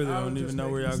 I really don't even know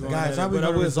where y'all going. Guys, how we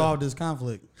gonna resolve this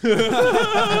conflict?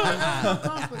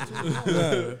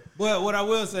 Well, what I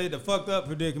will say, the fucked up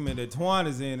predicament that Twan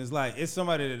is in is like it's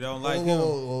somebody that don't like him.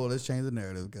 Whoa, let's change the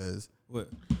narrative, guys. What?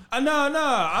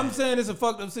 No. I'm saying it's a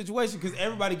fucked up situation because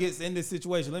everybody gets in this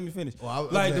situation. Let me finish. Well,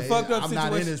 the fucked up I'm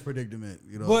situation. not in this predicament,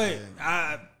 you know. But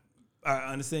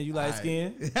I understand you light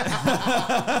skin.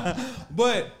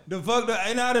 But the fucked up,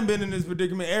 and I done been in this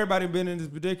predicament. Everybody been in this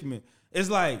predicament. It's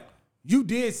like you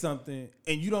did something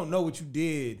and you don't know what you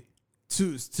did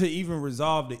to even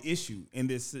resolve the issue in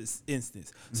this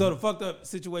instance. Mm-hmm. So the fucked up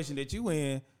situation that you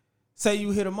in, say you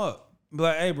hit him up. Be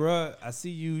like, hey, bro, I see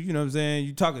you, you know what I'm saying?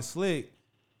 You talking slick.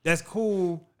 That's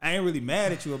cool. I ain't really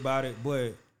mad at you about it,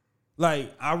 but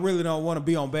like, I really don't want to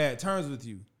be on bad terms with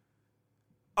you.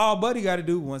 All Buddy got to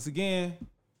do, once again,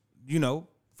 you know,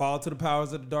 fall to the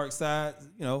powers of the dark side,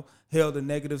 you know, hail the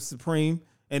negative supreme,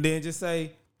 and then just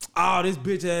say, oh, this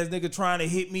bitch ass nigga trying to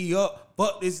hit me up.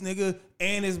 Fuck this nigga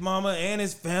and his mama and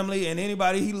his family and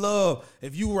anybody he love.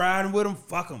 If you riding with him,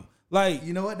 fuck him. Like,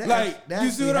 you know what? You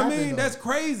see what I mean? Though. That's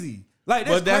crazy. Like,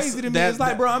 that's crazy to me. It's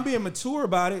like, bro, I'm being mature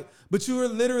about it, but you are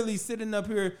literally sitting up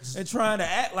here and trying to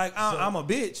act like I'm a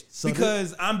bitch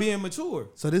because I'm being mature.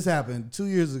 So this happened 2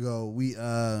 years ago. We,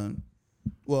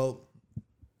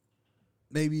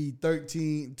 maybe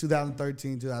 2013,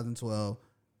 2012,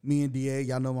 me and DA,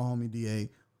 y'all know my homie DA,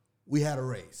 we had a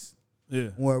race. Yeah.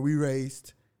 Where we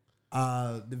raced.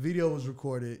 The video was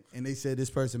recorded, and they said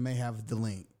this person may have the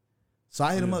link. So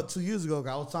I hit him up 2 years ago.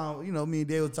 I was talking, you know, me and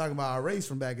Dave was talking about our race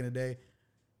from back in the day.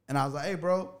 And I was like, hey,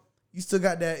 bro, you still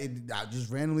got that? I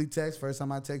just randomly text. First time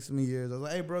I texted him in years. I was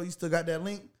like, hey, bro, you still got that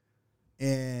link?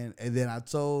 And then I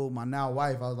told my now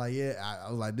wife, I was like, yeah. I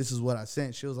was like, this is what I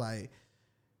sent. She was like,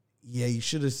 yeah, you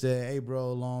should have said, hey,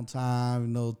 bro, long time, you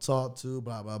know, talk to,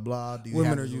 blah, blah, blah. Do you Women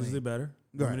have are the usually link? better.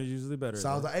 Right. Women are usually better. So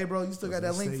I was like, hey, bro, you still got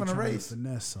that link from the race?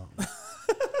 Finesse something.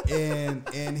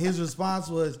 And his response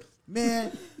was,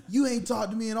 man, you ain't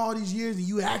talked to me in all these years and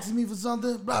you asking me for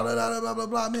something, blah, blah, blah, blah, blah,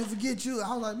 blah, man, forget you.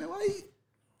 I was like, man,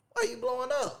 why you blowing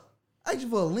up? I asked you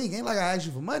for a link. Ain't like I asked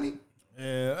you for money.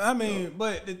 Yeah, I mean,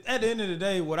 but at the end of the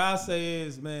day, what I say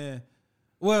is, man,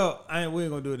 well, we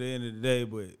ain't gonna do it at the end of the day,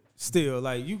 but still,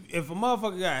 like, if a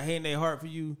motherfucker got hate in their heart for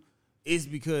you, it's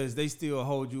because they still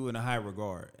hold you in a high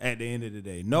regard at the end of the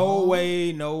day. No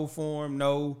way, no form,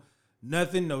 no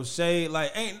nothing, no shade.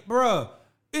 Like, bruh,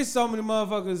 it's so many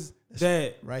motherfuckers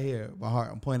that. Right here, my heart.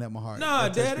 I'm pointing at my heart. Nah,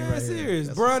 that's serious.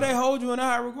 Bruh, they hold you in a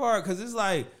high regard because it's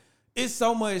like, it's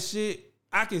so much shit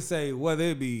I can say, whether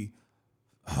it be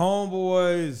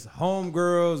homeboys,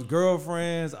 homegirls,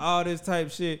 girlfriends, all this type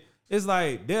shit. It's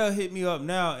like, they'll hit me up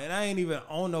now and I ain't even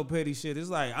on no petty shit. It's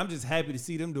like, I'm just happy to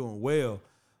see them doing well.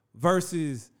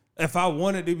 Versus if I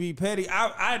wanted to be petty,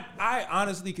 I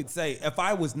honestly could say if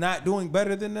I was not doing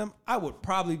better than them, I would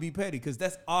probably be petty because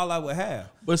that's all I would have.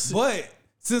 But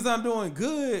since I'm doing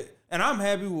good and I'm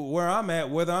happy with where I'm at,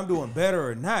 whether I'm doing better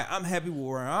or not, I'm happy with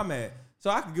where I'm at. So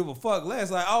I could give a fuck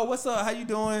less. Like, oh, what's up? How you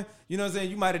doing? You know what I'm saying?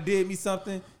 You might have did me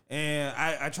something and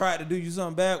I tried to do you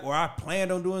something back, or I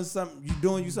planned on doing something,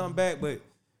 you something back, but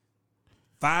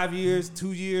 5 years,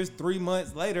 2 years, 3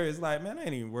 months later, it's like, man, I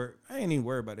ain't even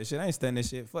worried about this shit. I ain't studying this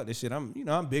shit. Fuck this shit. I'm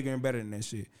bigger and better than that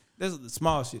shit. That's the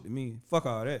small shit to me. Fuck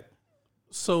all that.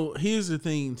 So here's the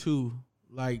thing too.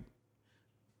 Like,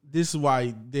 this is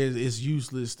why it's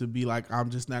useless to be like, I'm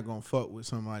just not gonna fuck with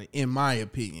somebody, in my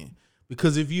opinion.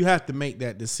 Because if you have to make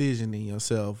that decision in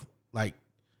yourself, like,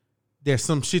 there's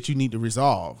some shit you need to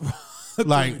resolve.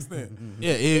 Like,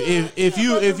 yeah, if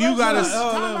you gotta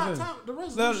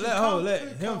let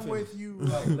him finish. With you,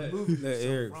 let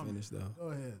Eric finish though.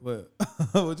 Go ahead.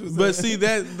 What you but see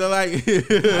that the like, I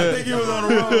think he was on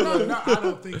the road. No, I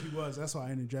don't think he was. That's why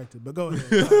I interjected. But go ahead.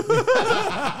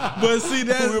 But see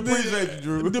that's we appreciate you,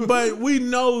 Drew. But we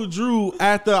know Drew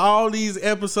after all these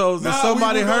episodes that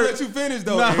somebody hurt. Let you finish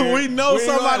though. No, we know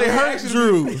somebody hurt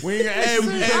Drew. And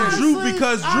Drew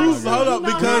because Drew hold up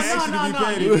because.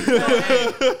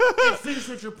 Finish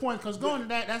with your point, because going to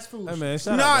that's foolish. Hey man,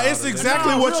 nah, it's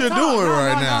exactly what you're doing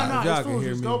right now. Y'all can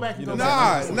hear me. Go back and go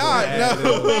back.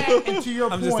 Go back into your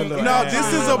point. No,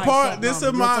 this is a part. This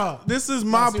is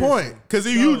my point. Because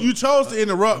you chose to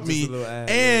interrupt me,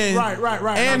 and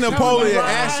and Napoleon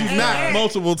asked you not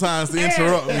multiple times to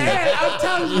interrupt me. I'm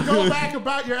telling you, go back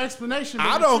about your explanation.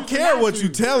 I don't care what you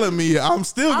telling me. I'm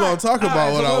still gonna talk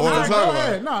about what I want to talk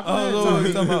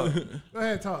about. Go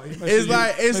ahead, talk. It's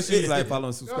like it's like follow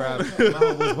and subscribe to my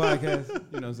homeboys podcast.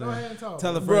 You know what I'm saying? Go ahead and talk.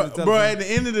 Tell a friend. Bro, at the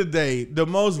end of the day, the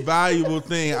most valuable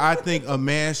thing I think a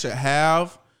man should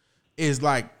have is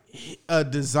like a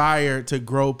desire to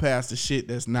grow past the shit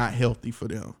that's not healthy for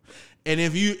them. And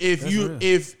if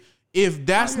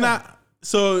that's not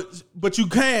so, but you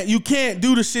can't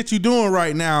do the shit you're doing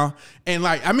right now. And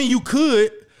like, I mean, you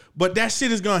could, but that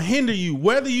shit is gonna hinder you.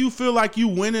 Whether you feel like you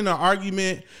winning an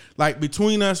argument like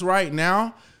between us right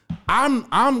now,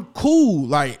 I'm cool.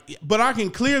 Like, but I can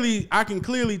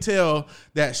clearly tell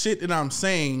that shit that I'm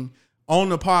saying on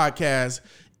the podcast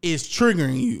is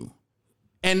triggering you.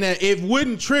 And that it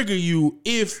wouldn't trigger you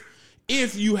if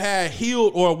you had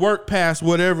healed or worked past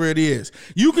whatever it is.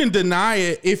 You can deny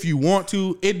it if you want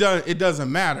to. It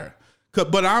doesn't matter.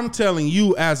 But I'm telling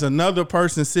you, as another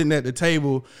person sitting at the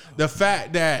table, the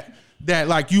fact that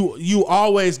like you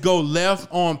always go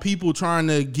left on people trying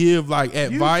to give like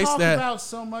advice. You talk about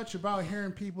so much about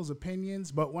hearing people's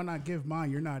opinions, but when I give mine,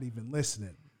 you're not even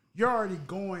listening. You're already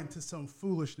going to some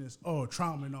foolishness. Oh,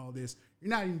 trauma and all this.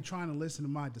 You're not even trying to listen to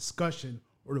my discussion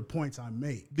or the points I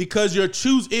make. Because you're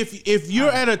if you're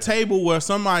at a table where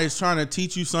somebody's trying to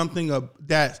teach you something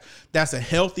that's a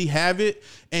healthy habit,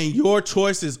 and your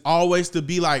choice is always to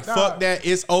be like, fuck that,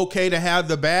 it's okay to have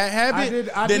the bad habit,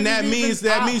 then that means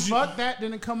fuck that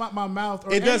didn't come out my mouth.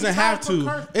 Or it doesn't have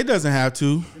to. It doesn't have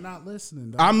to. You're not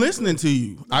listening. I'm listening to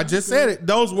you. I just said it.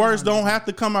 Those words don't have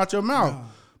to come out your mouth.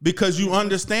 Because you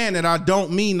understand that I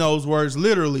don't mean those words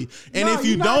literally. And if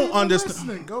you don't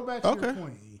understand, go back to your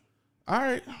point. All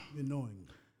right. You're annoying me.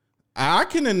 I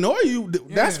can annoy you.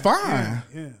 That's fine.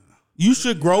 Yeah. You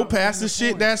should grow past the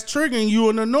shit that's triggering you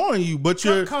and annoying you. But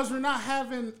because we're not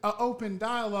having an open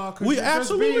dialogue. We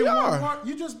absolutely are.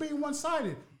 You're just being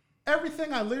one-sided.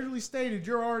 Everything I literally stated,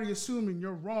 you're already assuming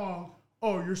you're wrong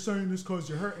oh, you're saying this because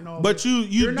you're hurting all But this.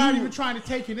 you're not even trying to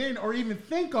take it in or even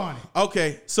think on it.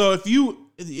 Okay, so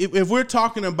if we're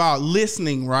talking about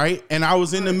listening, right, and I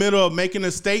was in the middle of making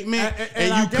a statement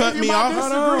and I you gave cut you me my off,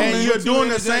 disagreement. and you're But doing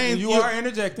the interjecting. same, You are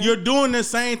interjecting. You're doing the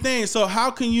same thing. So how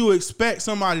can you expect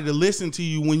somebody to listen to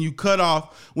you when you're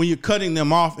cutting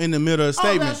them off in the middle of a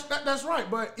statement? That's right.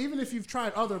 But even if you've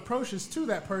tried other approaches to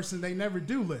that person, they never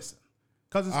do listen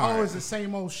because it's always the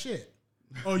same old shit.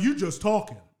 Oh, you just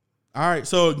talking. All right.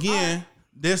 So again,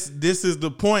 this is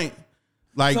the point.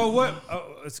 Like, So what?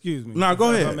 Excuse me. No,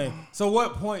 go If I ahead. may. So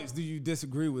what points do you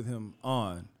disagree with him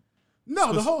on?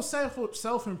 No, the whole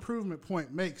self improvement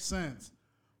point makes sense,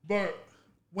 but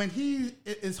when he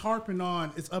is harping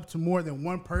on, it's up to more than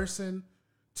one person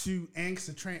to angst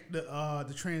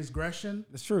the transgression.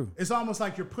 That's true. It's almost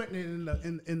like you're putting it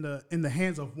in the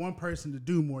hands of one person to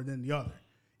do more than the other,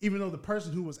 even though the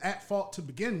person who was at fault to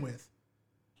begin with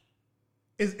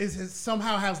is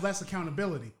somehow has less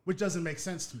accountability, which doesn't make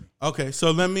sense to me. okay,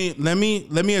 so let me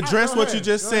address Go what ahead. you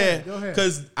just Go said, ahead. Go ahead.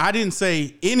 because I didn't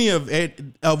say any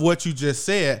of what you just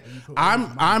said.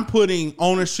 I'm putting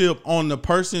ownership on the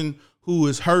person who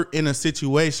is hurt in a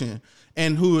situation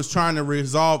and who is trying to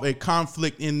resolve a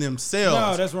conflict in themselves.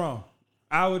 No, that's wrong.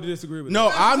 I would disagree with No,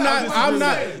 that. I'm exactly not. what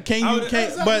I was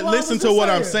saying. But listen to what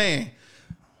I'm saying.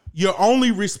 You're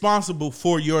only responsible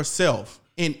for yourself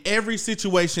in every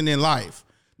situation in life.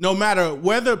 No matter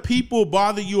whether people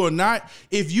bother you or not,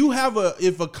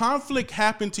 if a conflict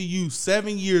happened to you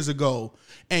 7 years ago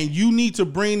and you need to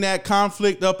bring that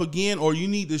conflict up again, or you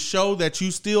need to show that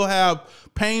you still have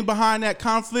pain behind that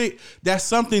conflict, that's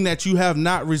something that you have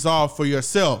not resolved for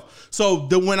yourself. So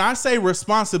when I say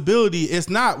responsibility, it's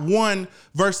not 1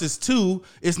 versus 2.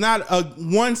 It's not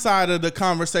one side of the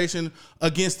conversation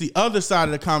against the other side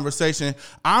of the conversation.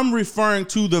 I'm referring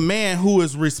to the man who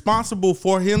is responsible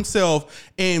for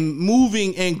himself and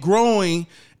moving and growing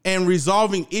and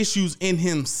resolving issues in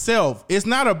himself. It's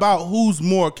not about who's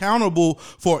more accountable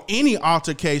for any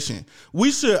altercation.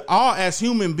 We should all, as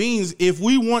human beings, if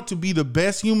we want to be the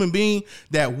best human being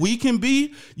that we can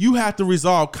be, you have to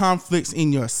resolve conflicts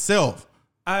in yourself.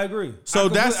 I agree. So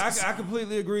I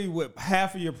completely agree with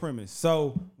half of your premise.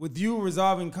 So with you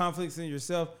resolving conflicts in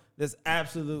yourself, that's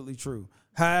absolutely true.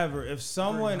 However, if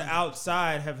someone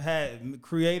outside have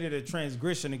created a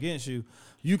transgression against you,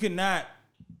 you cannot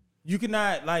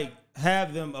like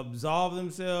have them absolve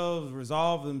themselves,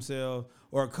 resolve themselves,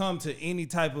 or come to any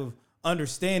type of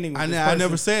understanding with this I person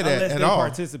never said that unless at they all.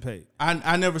 Participate.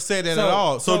 I never said that at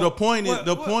all. So the point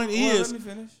is, let me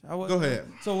finish. Go ahead.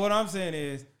 So what I'm saying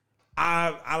is,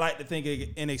 I like to think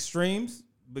in extremes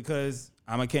because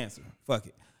I'm a Cancer. Fuck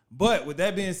it. But with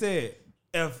that being said,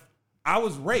 if I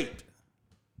was raped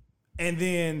and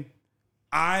then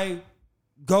I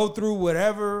go through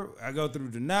whatever, I go through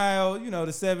denial,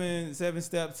 the seven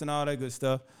steps and all that good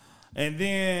stuff, and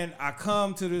then I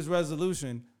come to this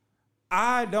resolution,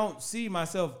 I don't see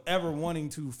myself ever wanting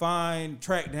to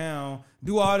track down,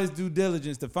 do all this due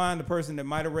diligence to find the person that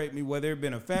might have raped me, whether it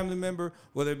been a family member,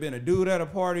 whether it been a dude at a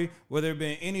party, whether it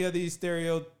been any of these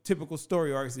stereotypical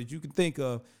story arcs that you can think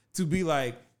of, to be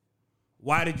like,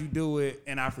 why did you do it?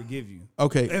 And I forgive you.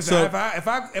 Okay,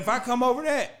 If I come over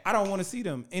that, I don't want to see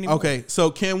them anymore. Okay, so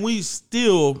can we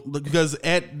still, because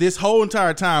at this whole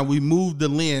entire time we moved the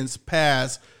lens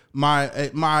past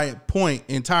my point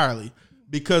entirely,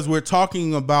 because we're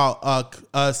talking about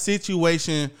a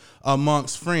situation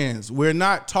amongst friends. We're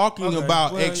not talking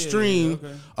about extreme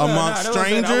amongst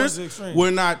strangers.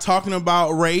 We're not talking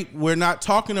about rape. We're not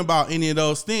talking about any of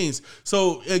those things.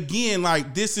 So again,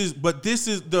 this is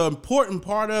the important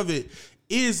part of it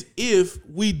is if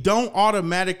we don't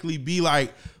automatically be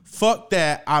like, fuck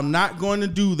that, I'm not going to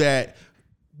do that.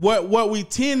 What we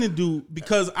tend to do,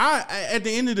 because at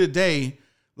the end of the day,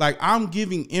 I'm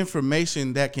giving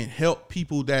information that can help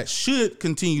people that should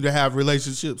continue to have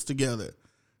relationships together.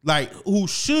 Who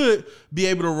should be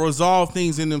able to resolve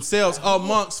things in themselves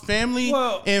amongst family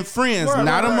and friends,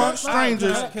 not amongst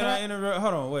strangers. Can I interrupt?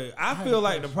 Hold on, wait. I feel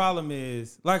like the problem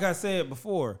is, like I said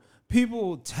before,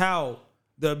 people tout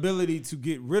the ability to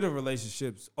get rid of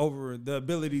relationships over the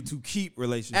ability to keep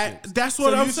relationships. That's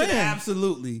what I'm saying.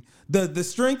 Absolutely. The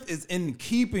strength is in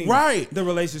keeping the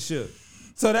relationship.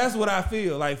 So that's what I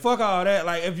feel. Fuck all that.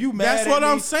 If you mad that's at what me,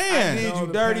 I'm saying. I did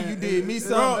you dirty, you did me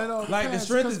something. The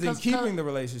strength is in keeping the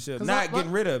relationship, not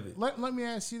getting rid of it. Let me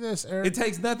ask you this, Eric. It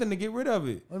takes nothing to get rid of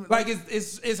it.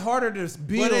 It's harder to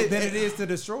build than it is to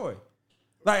destroy.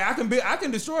 I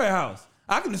can destroy a house.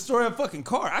 I can destroy a fucking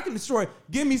car.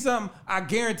 Give me something. I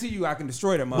guarantee you I can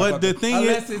destroy that motherfucker. But the thing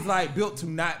unless it's built to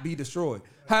not be destroyed.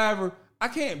 However, I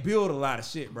can't build a lot of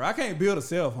shit, bro. I can't build a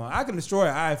cell phone. I can destroy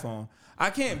an iPhone. I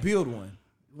can't build one.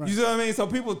 Right. You see what I mean? So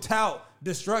people tout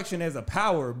destruction as a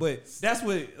power, but that's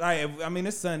what, like, I mean,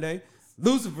 it's Sunday.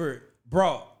 Lucifer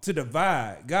brought to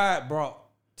divide. God brought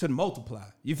to multiply.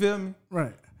 You feel me?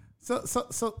 Right. So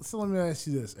let me ask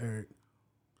you this, Eric.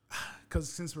 Because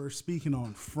since we're speaking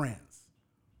on friends,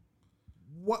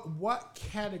 what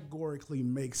categorically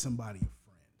makes somebody a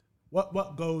friend?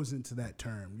 What goes into that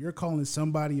term? You're calling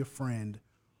somebody a friend.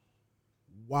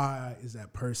 Why is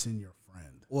that person your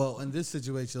friend? Well, in this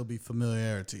situation, it'll be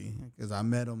familiarity because I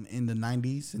met him in the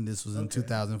 90s and this was in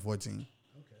 2014. Okay.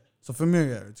 So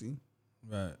familiarity.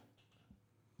 Right.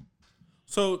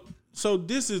 So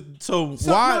this is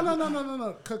why?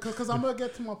 No. Because I'm gonna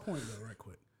get to my point though, right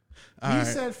quick. You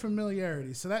said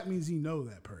familiarity, so that means you know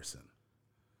that person.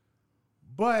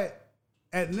 But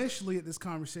initially at this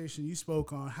conversation, you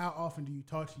spoke on how often do you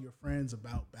talk to your friends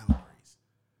about boundaries?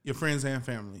 Your friends and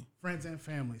family. Friends and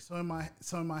family. So in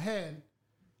my head,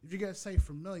 if you're gonna say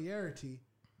familiarity,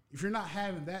 if you're not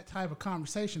having that type of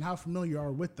conversation, how familiar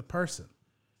are you with the person?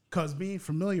 Because being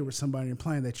familiar with somebody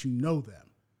implying that you know them.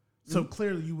 So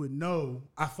clearly you would know.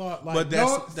 I thought like, but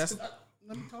that's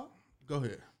let me talk. Go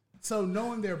ahead. So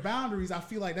knowing their boundaries, I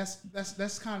feel like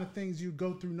that's kind of things you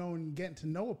go through knowing and getting to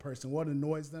know a person. What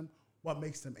annoys them, what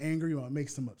makes them angry, what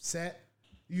makes them upset.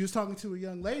 You was talking to a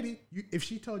young lady. If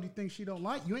she told you things she don't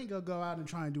like, you ain't gonna go out and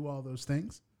try and do all those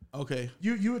things. Okay.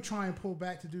 You would try and pull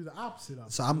back to do the opposite of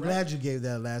it. So I'm glad you gave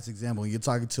that last example. You're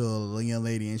talking to a young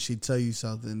lady and she tell you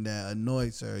something that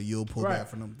annoys her, you'll pull back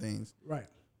from them things. Right.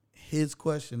 His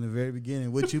question in the very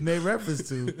beginning, which you made reference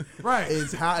to, right,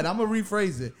 is how, and I'm gonna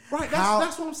rephrase it. Right,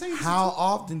 that's what I'm saying. How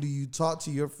often do you talk to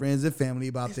your friends and family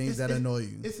about things that annoy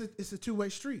you? It's a two-way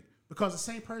street because the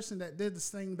same person that did this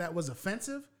thing that was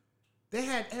offensive, they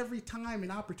had every time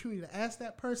and opportunity to ask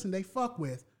that person they fuck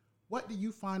with, what do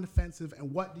you find offensive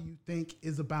and what do you think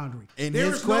is a boundary? And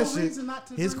his question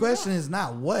is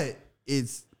not what,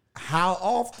 it's how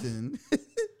often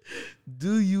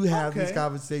do you have these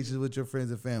conversations with your friends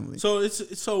and family?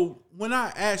 So when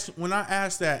I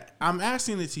ask that, I'm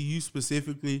asking it to you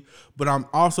specifically, but I'm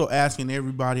also asking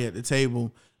everybody at the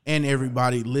table and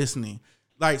everybody listening.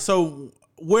 Like, so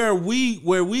where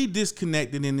we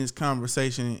disconnected in this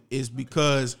conversation is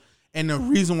because, and the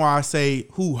reason why I say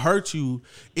who hurt you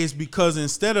is because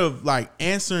instead of like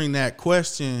answering that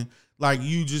question, like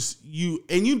you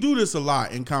do this a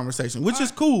lot in conversation, which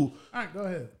is cool. All right, go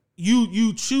ahead.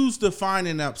 You choose to find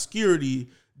an obscurity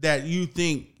that you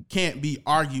think can't be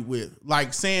argued with,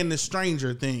 like saying the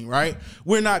stranger thing, right?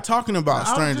 We're not talking about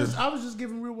strangers. I was just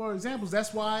giving real world examples.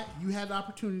 That's why you had the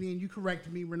opportunity and you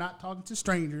corrected me. We're not talking to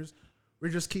strangers. We're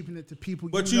just keeping it to people.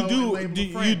 That's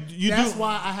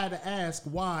why I had to ask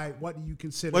why. What do you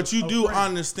consider? But you do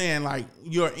understand, like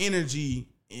your energy.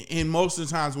 And most of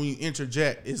the times when you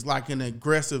interject, it's like an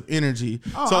aggressive energy.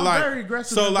 Oh, so I'm like, very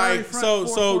aggressive. So like,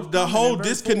 so the whole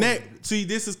disconnect. Forward. See,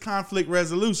 this is conflict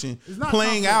resolution it's not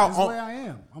playing out. That's the way I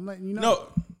am. I'm letting you know.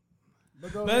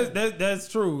 No, that's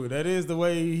true. That is the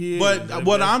way he is. But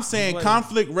what I'm saying,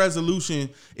 conflict resolution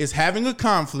is having a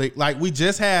conflict like we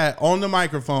just had on the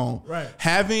microphone. Right.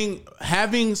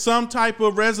 Having some type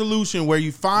of resolution where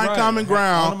you find common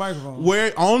ground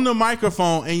on the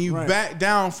microphone and you back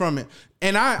down from it.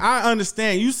 And I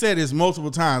understand you said this multiple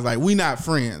times, like we not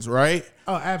friends, right?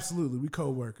 Oh, absolutely. We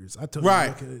co-workers. I told you to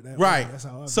look at it that way. That's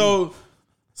how I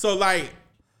so like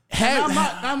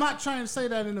I'm not trying to say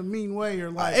that in a mean way or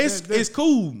like it's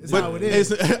cool. It's but how it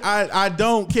is. I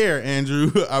don't care,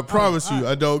 Andrew. I promise you,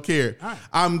 I don't care. Right.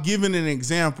 I'm giving an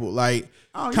example. Like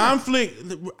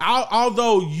conflict,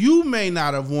 although you may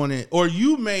not have wanted, or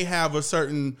you may have a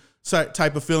certain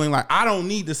type of feeling like I don't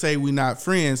need to say we're not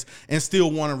friends and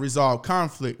still want to resolve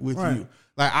conflict with you.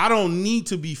 Like I don't need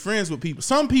to be friends with people.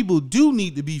 Some people do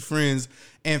need to be friends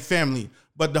and family.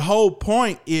 But the whole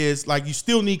point is like you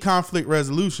still need conflict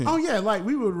resolution. Oh yeah, like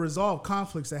we would resolve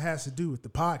conflicts that has to do with the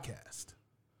podcast.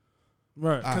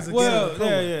 Right. Well,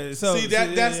 yeah. So see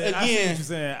that's again.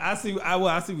 I see what you're saying.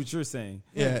 I see what you're saying.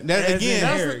 Yeah. That's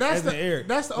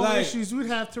that's the only issues we'd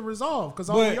have to resolve because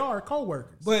all we are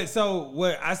coworkers. But so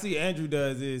what I see Andrew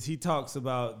does is he talks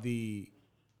about he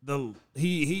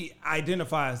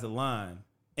identifies the line,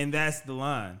 and that's the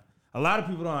line. A lot of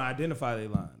people don't identify their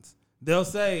lines. They'll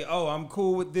say, "Oh, I'm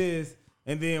cool with this,"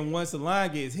 and then once the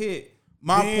line gets hit.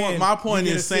 My point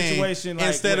is saying like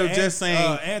instead of just saying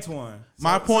Antoine.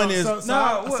 My point is so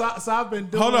I've been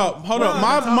doing. Hold up.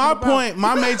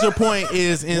 My major point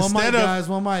is instead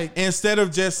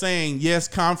of just saying yes,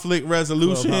 conflict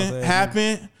resolution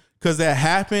happened because that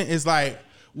happened. It's like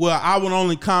well, I would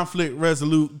only conflict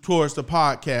resolute towards the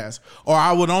podcast, or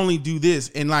I would only do this,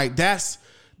 and like that's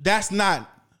not.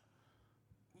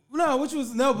 No,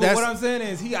 but what I'm saying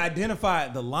is he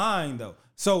identified the line though.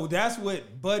 So that's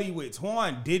what Buddy with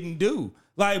Twan didn't do.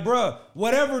 Like, bruh,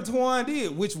 whatever Twan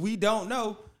did, which we don't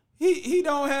know, he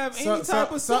don't have any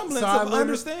type of semblance of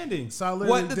understanding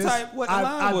what the line was.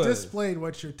 I displayed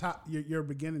what your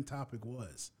beginning topic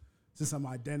was, since I'm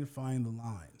identifying the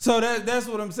line. So that's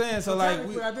what I'm saying. So like,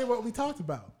 I did what we talked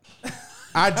about.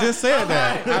 I just said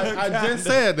that. I just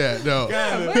said that though.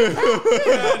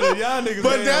 Y'all niggas.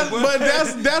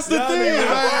 That's the thing.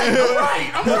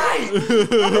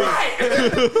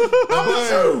 I'm the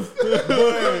truth.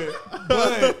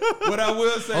 But what I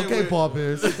will say. Okay, Paul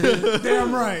Pierce.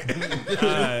 Damn right. All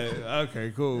right,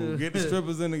 okay, cool. Get the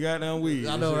strippers in the goddamn weed.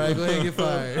 I know, right? Go ahead and get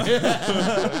fired.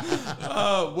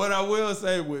 What I will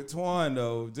say with Twan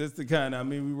though, just to kind of,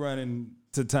 we running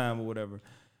to time or whatever,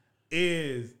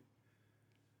 is,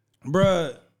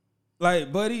 bruh,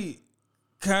 like Buddy,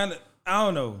 kind of, I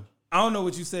don't know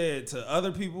what you said to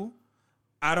other people.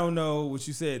 I don't know what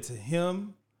you said to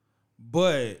him,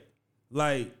 but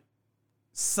like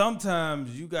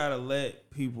sometimes you gotta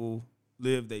let people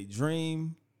live their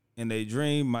dream, and their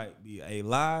dream might be a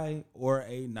lie or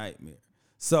a nightmare.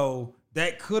 So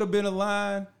that could have been a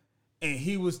line, and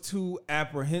he was too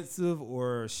apprehensive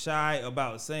or shy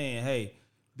about saying, hey,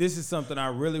 this is something I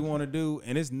really want to do,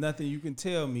 and it's nothing you can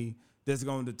tell me that's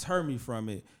going to deter me from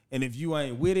it. And if you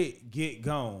ain't with it, get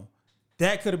gone.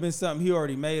 That could have been something he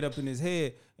already made up in his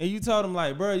head. And you told him,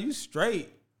 like, bro, you straight,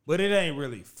 but it ain't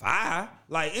really fire.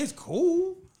 Like, it's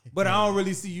cool, but I don't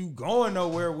really see you going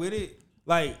nowhere with it.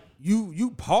 Like,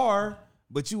 you par,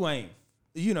 but you ain't,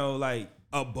 like,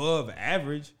 above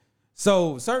average.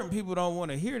 So certain people don't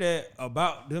want to hear that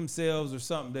about themselves or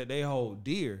something that they hold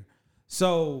dear.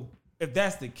 So if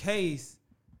that's the case,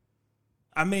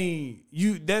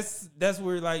 that's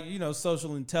where, like,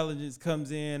 social intelligence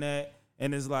comes in at,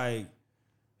 and it's like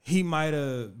he might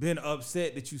have been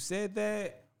upset that you said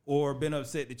that, or been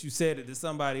upset that you said it to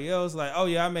somebody else. Like, oh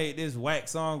yeah, I made this whack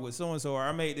song with so and so, or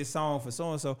I made this song for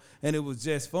so and so, and it was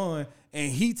just fun.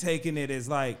 And he taking it as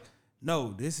like,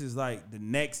 no, this is like the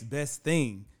next best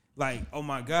thing. Like, oh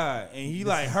my God. And he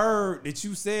like heard that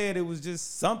you said it was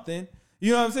just something.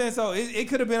 You know what I'm saying? So it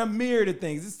could have been a myriad of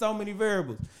things. There's so many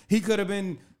variables. He could have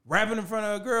been rapping in front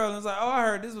of a girl and it's like, oh, I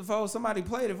heard this before. Somebody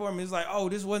played it for me. It's like, oh,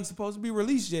 this wasn't supposed to be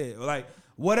released yet. Or like,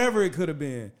 whatever it could have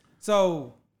been.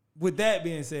 So with that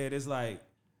being said, it's like,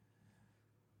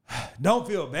 don't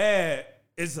feel bad.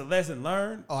 It's a lesson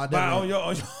learned. Oh, I definitely.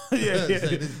 Don't.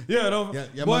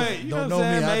 Yeah, but you know what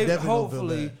I'm saying? Maybe,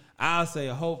 hopefully, I'll say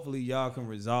hopefully y'all can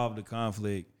resolve the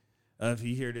conflict. If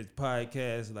you hear this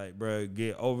podcast, like, bro,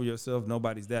 get over yourself.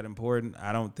 Nobody's that important.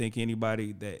 I don't think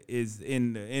anybody that is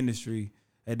in the industry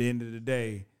at the end of the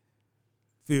day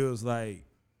feels like,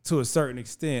 to a certain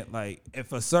extent, like if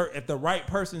the right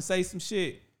person say some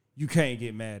shit, you can't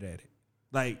get mad at it.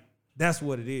 Like, that's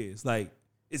what it is. Like,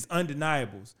 it's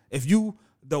undeniable. If you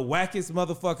the wackest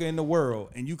motherfucker in the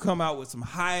world and you come out with some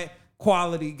high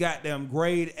quality goddamn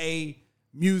grade A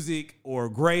music or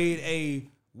grade A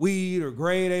weed or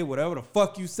grade A, whatever the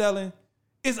fuck you selling,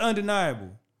 it's undeniable.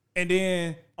 And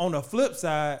then on the flip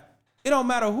side, it don't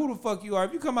matter who the fuck you are.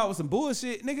 If you come out with some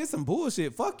bullshit, nigga, it's some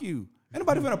bullshit. Fuck you. Ain't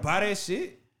nobody gonna buy that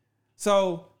shit.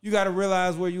 So you got to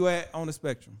realize where you at on the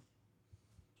spectrum.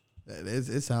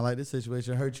 It sounds like this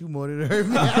situation hurt you more than it hurt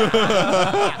me.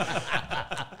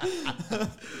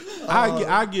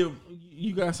 I give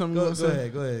you got something to say?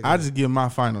 Go ahead. I just give my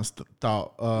final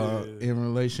thought in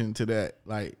relation to that.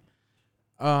 Like,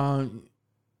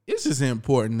 it's just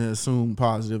important to assume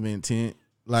positive intent.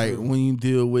 Like, when you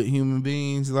deal with human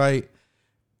beings, like,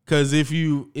 because if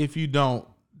you don't,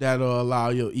 that'll allow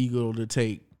your ego to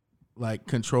take like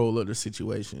control of the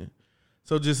situation.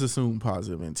 So just assume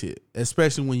positive intent,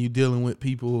 especially when you're dealing with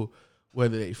people,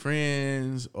 whether they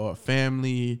friends or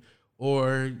family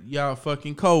or y'all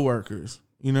fucking coworkers.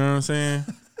 You know what I'm saying?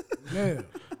 Yeah.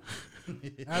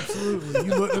 Absolutely.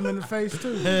 You look them in the face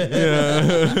too.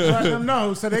 Yeah. Let them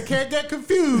know so they can't get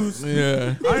confused.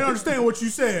 Yeah. I didn't understand what you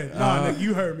said. Nah, nigga,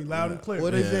 you heard me loud and clear.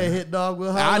 What is that hit dog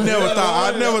will I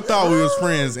never thought we was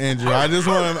friends, Andrew. I just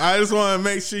want to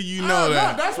make sure you know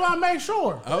that. No, that's why I made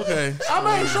sure. Okay.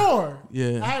 I made sure.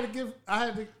 Yeah. I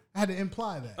had to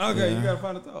imply that. Okay, you got to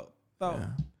find a thought. Yeah.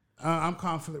 I'm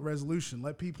conflict resolution.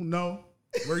 Let people know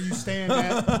where you stand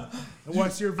at.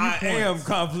 What's your I viewpoint? am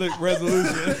conflict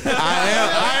resolution.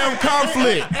 I am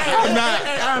conflict. I'm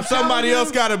not. Somebody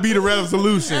else got to be the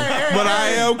resolution, but I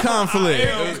am conflict. I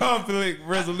am conflict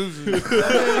resolution.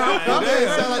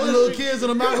 That sound like the little kids in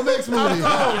the Malcolm X movie.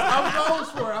 I'm close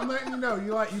for it. I'm letting you know.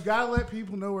 You gotta let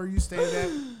people know where you stand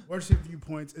at. What's your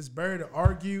viewpoints? It's better to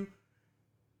argue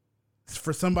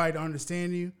for somebody to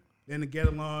understand you than to get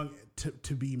along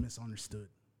to be misunderstood.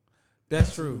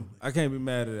 That's true. I can't be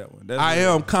mad at that one. That's I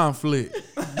am conflict.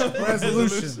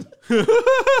 Resolution. Don't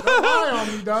lie on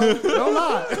me, dog. Don't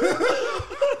lie.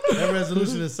 That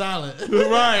resolution is silent.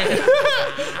 Right.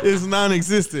 It's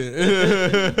non-existent.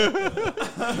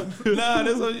 Nah,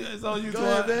 it's on you. Go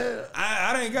ahead, man.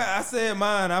 I didn't got. I said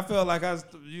mine. I felt like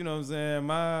you know what I'm saying.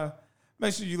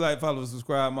 Make sure you follow,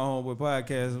 subscribe my homeboy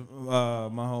podcast.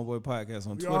 My homeboy podcast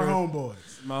on We Twitter. are homeboys.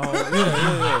 My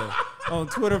yeah. On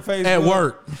Twitter, Facebook. At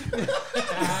work.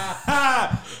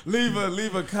 leave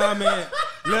a comment.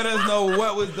 Let us know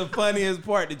what was the funniest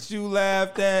part that you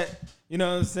laughed at. You know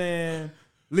what I'm saying?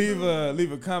 Leave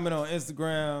a comment on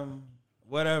Instagram,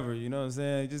 whatever. You know what I'm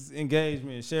saying? Just engage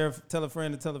me. Share. Tell a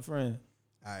friend to tell a friend.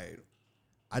 All right.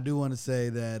 I do want to say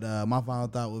that my final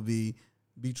thought would be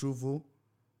truthful.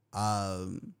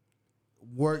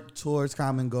 Work towards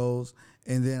common goals.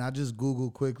 And then I just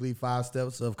Googled quickly 5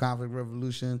 steps of conflict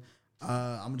resolution.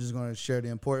 I'm just going to share the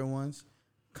important ones.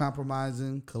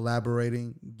 Compromising,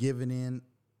 collaborating, giving in,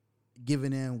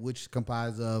 which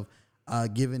comprised of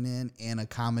giving in and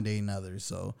accommodating others.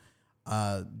 So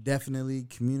definitely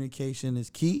communication is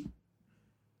key.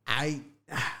 I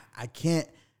can't,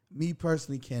 me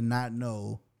personally cannot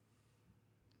know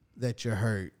that you're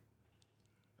hurt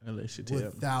Unless you tell me.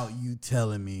 without you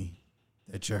telling me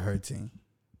that you're hurting.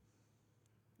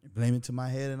 You blame it to my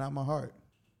head and not my heart.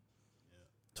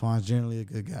 Twan's generally a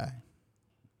good guy.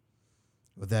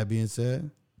 With that being said,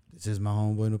 this is my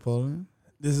homeboy Napoleon.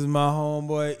 This is my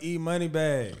homeboy E Money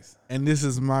Bags. And this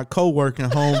is my co-working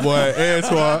homeboy,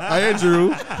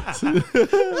 Andrew.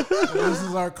 This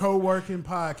is our co-working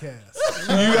podcast.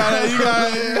 You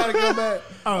gotta go back.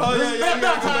 Oh yeah, you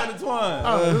gotta come back to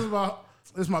Twan.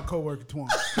 This is my co-worker Twan.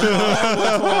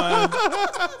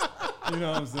 You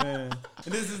know what I'm saying?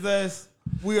 And this is us.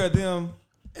 We are them.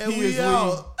 And He we is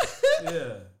out.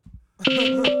 Yeah.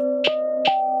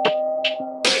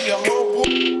 Your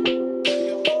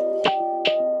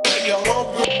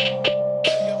homeboy.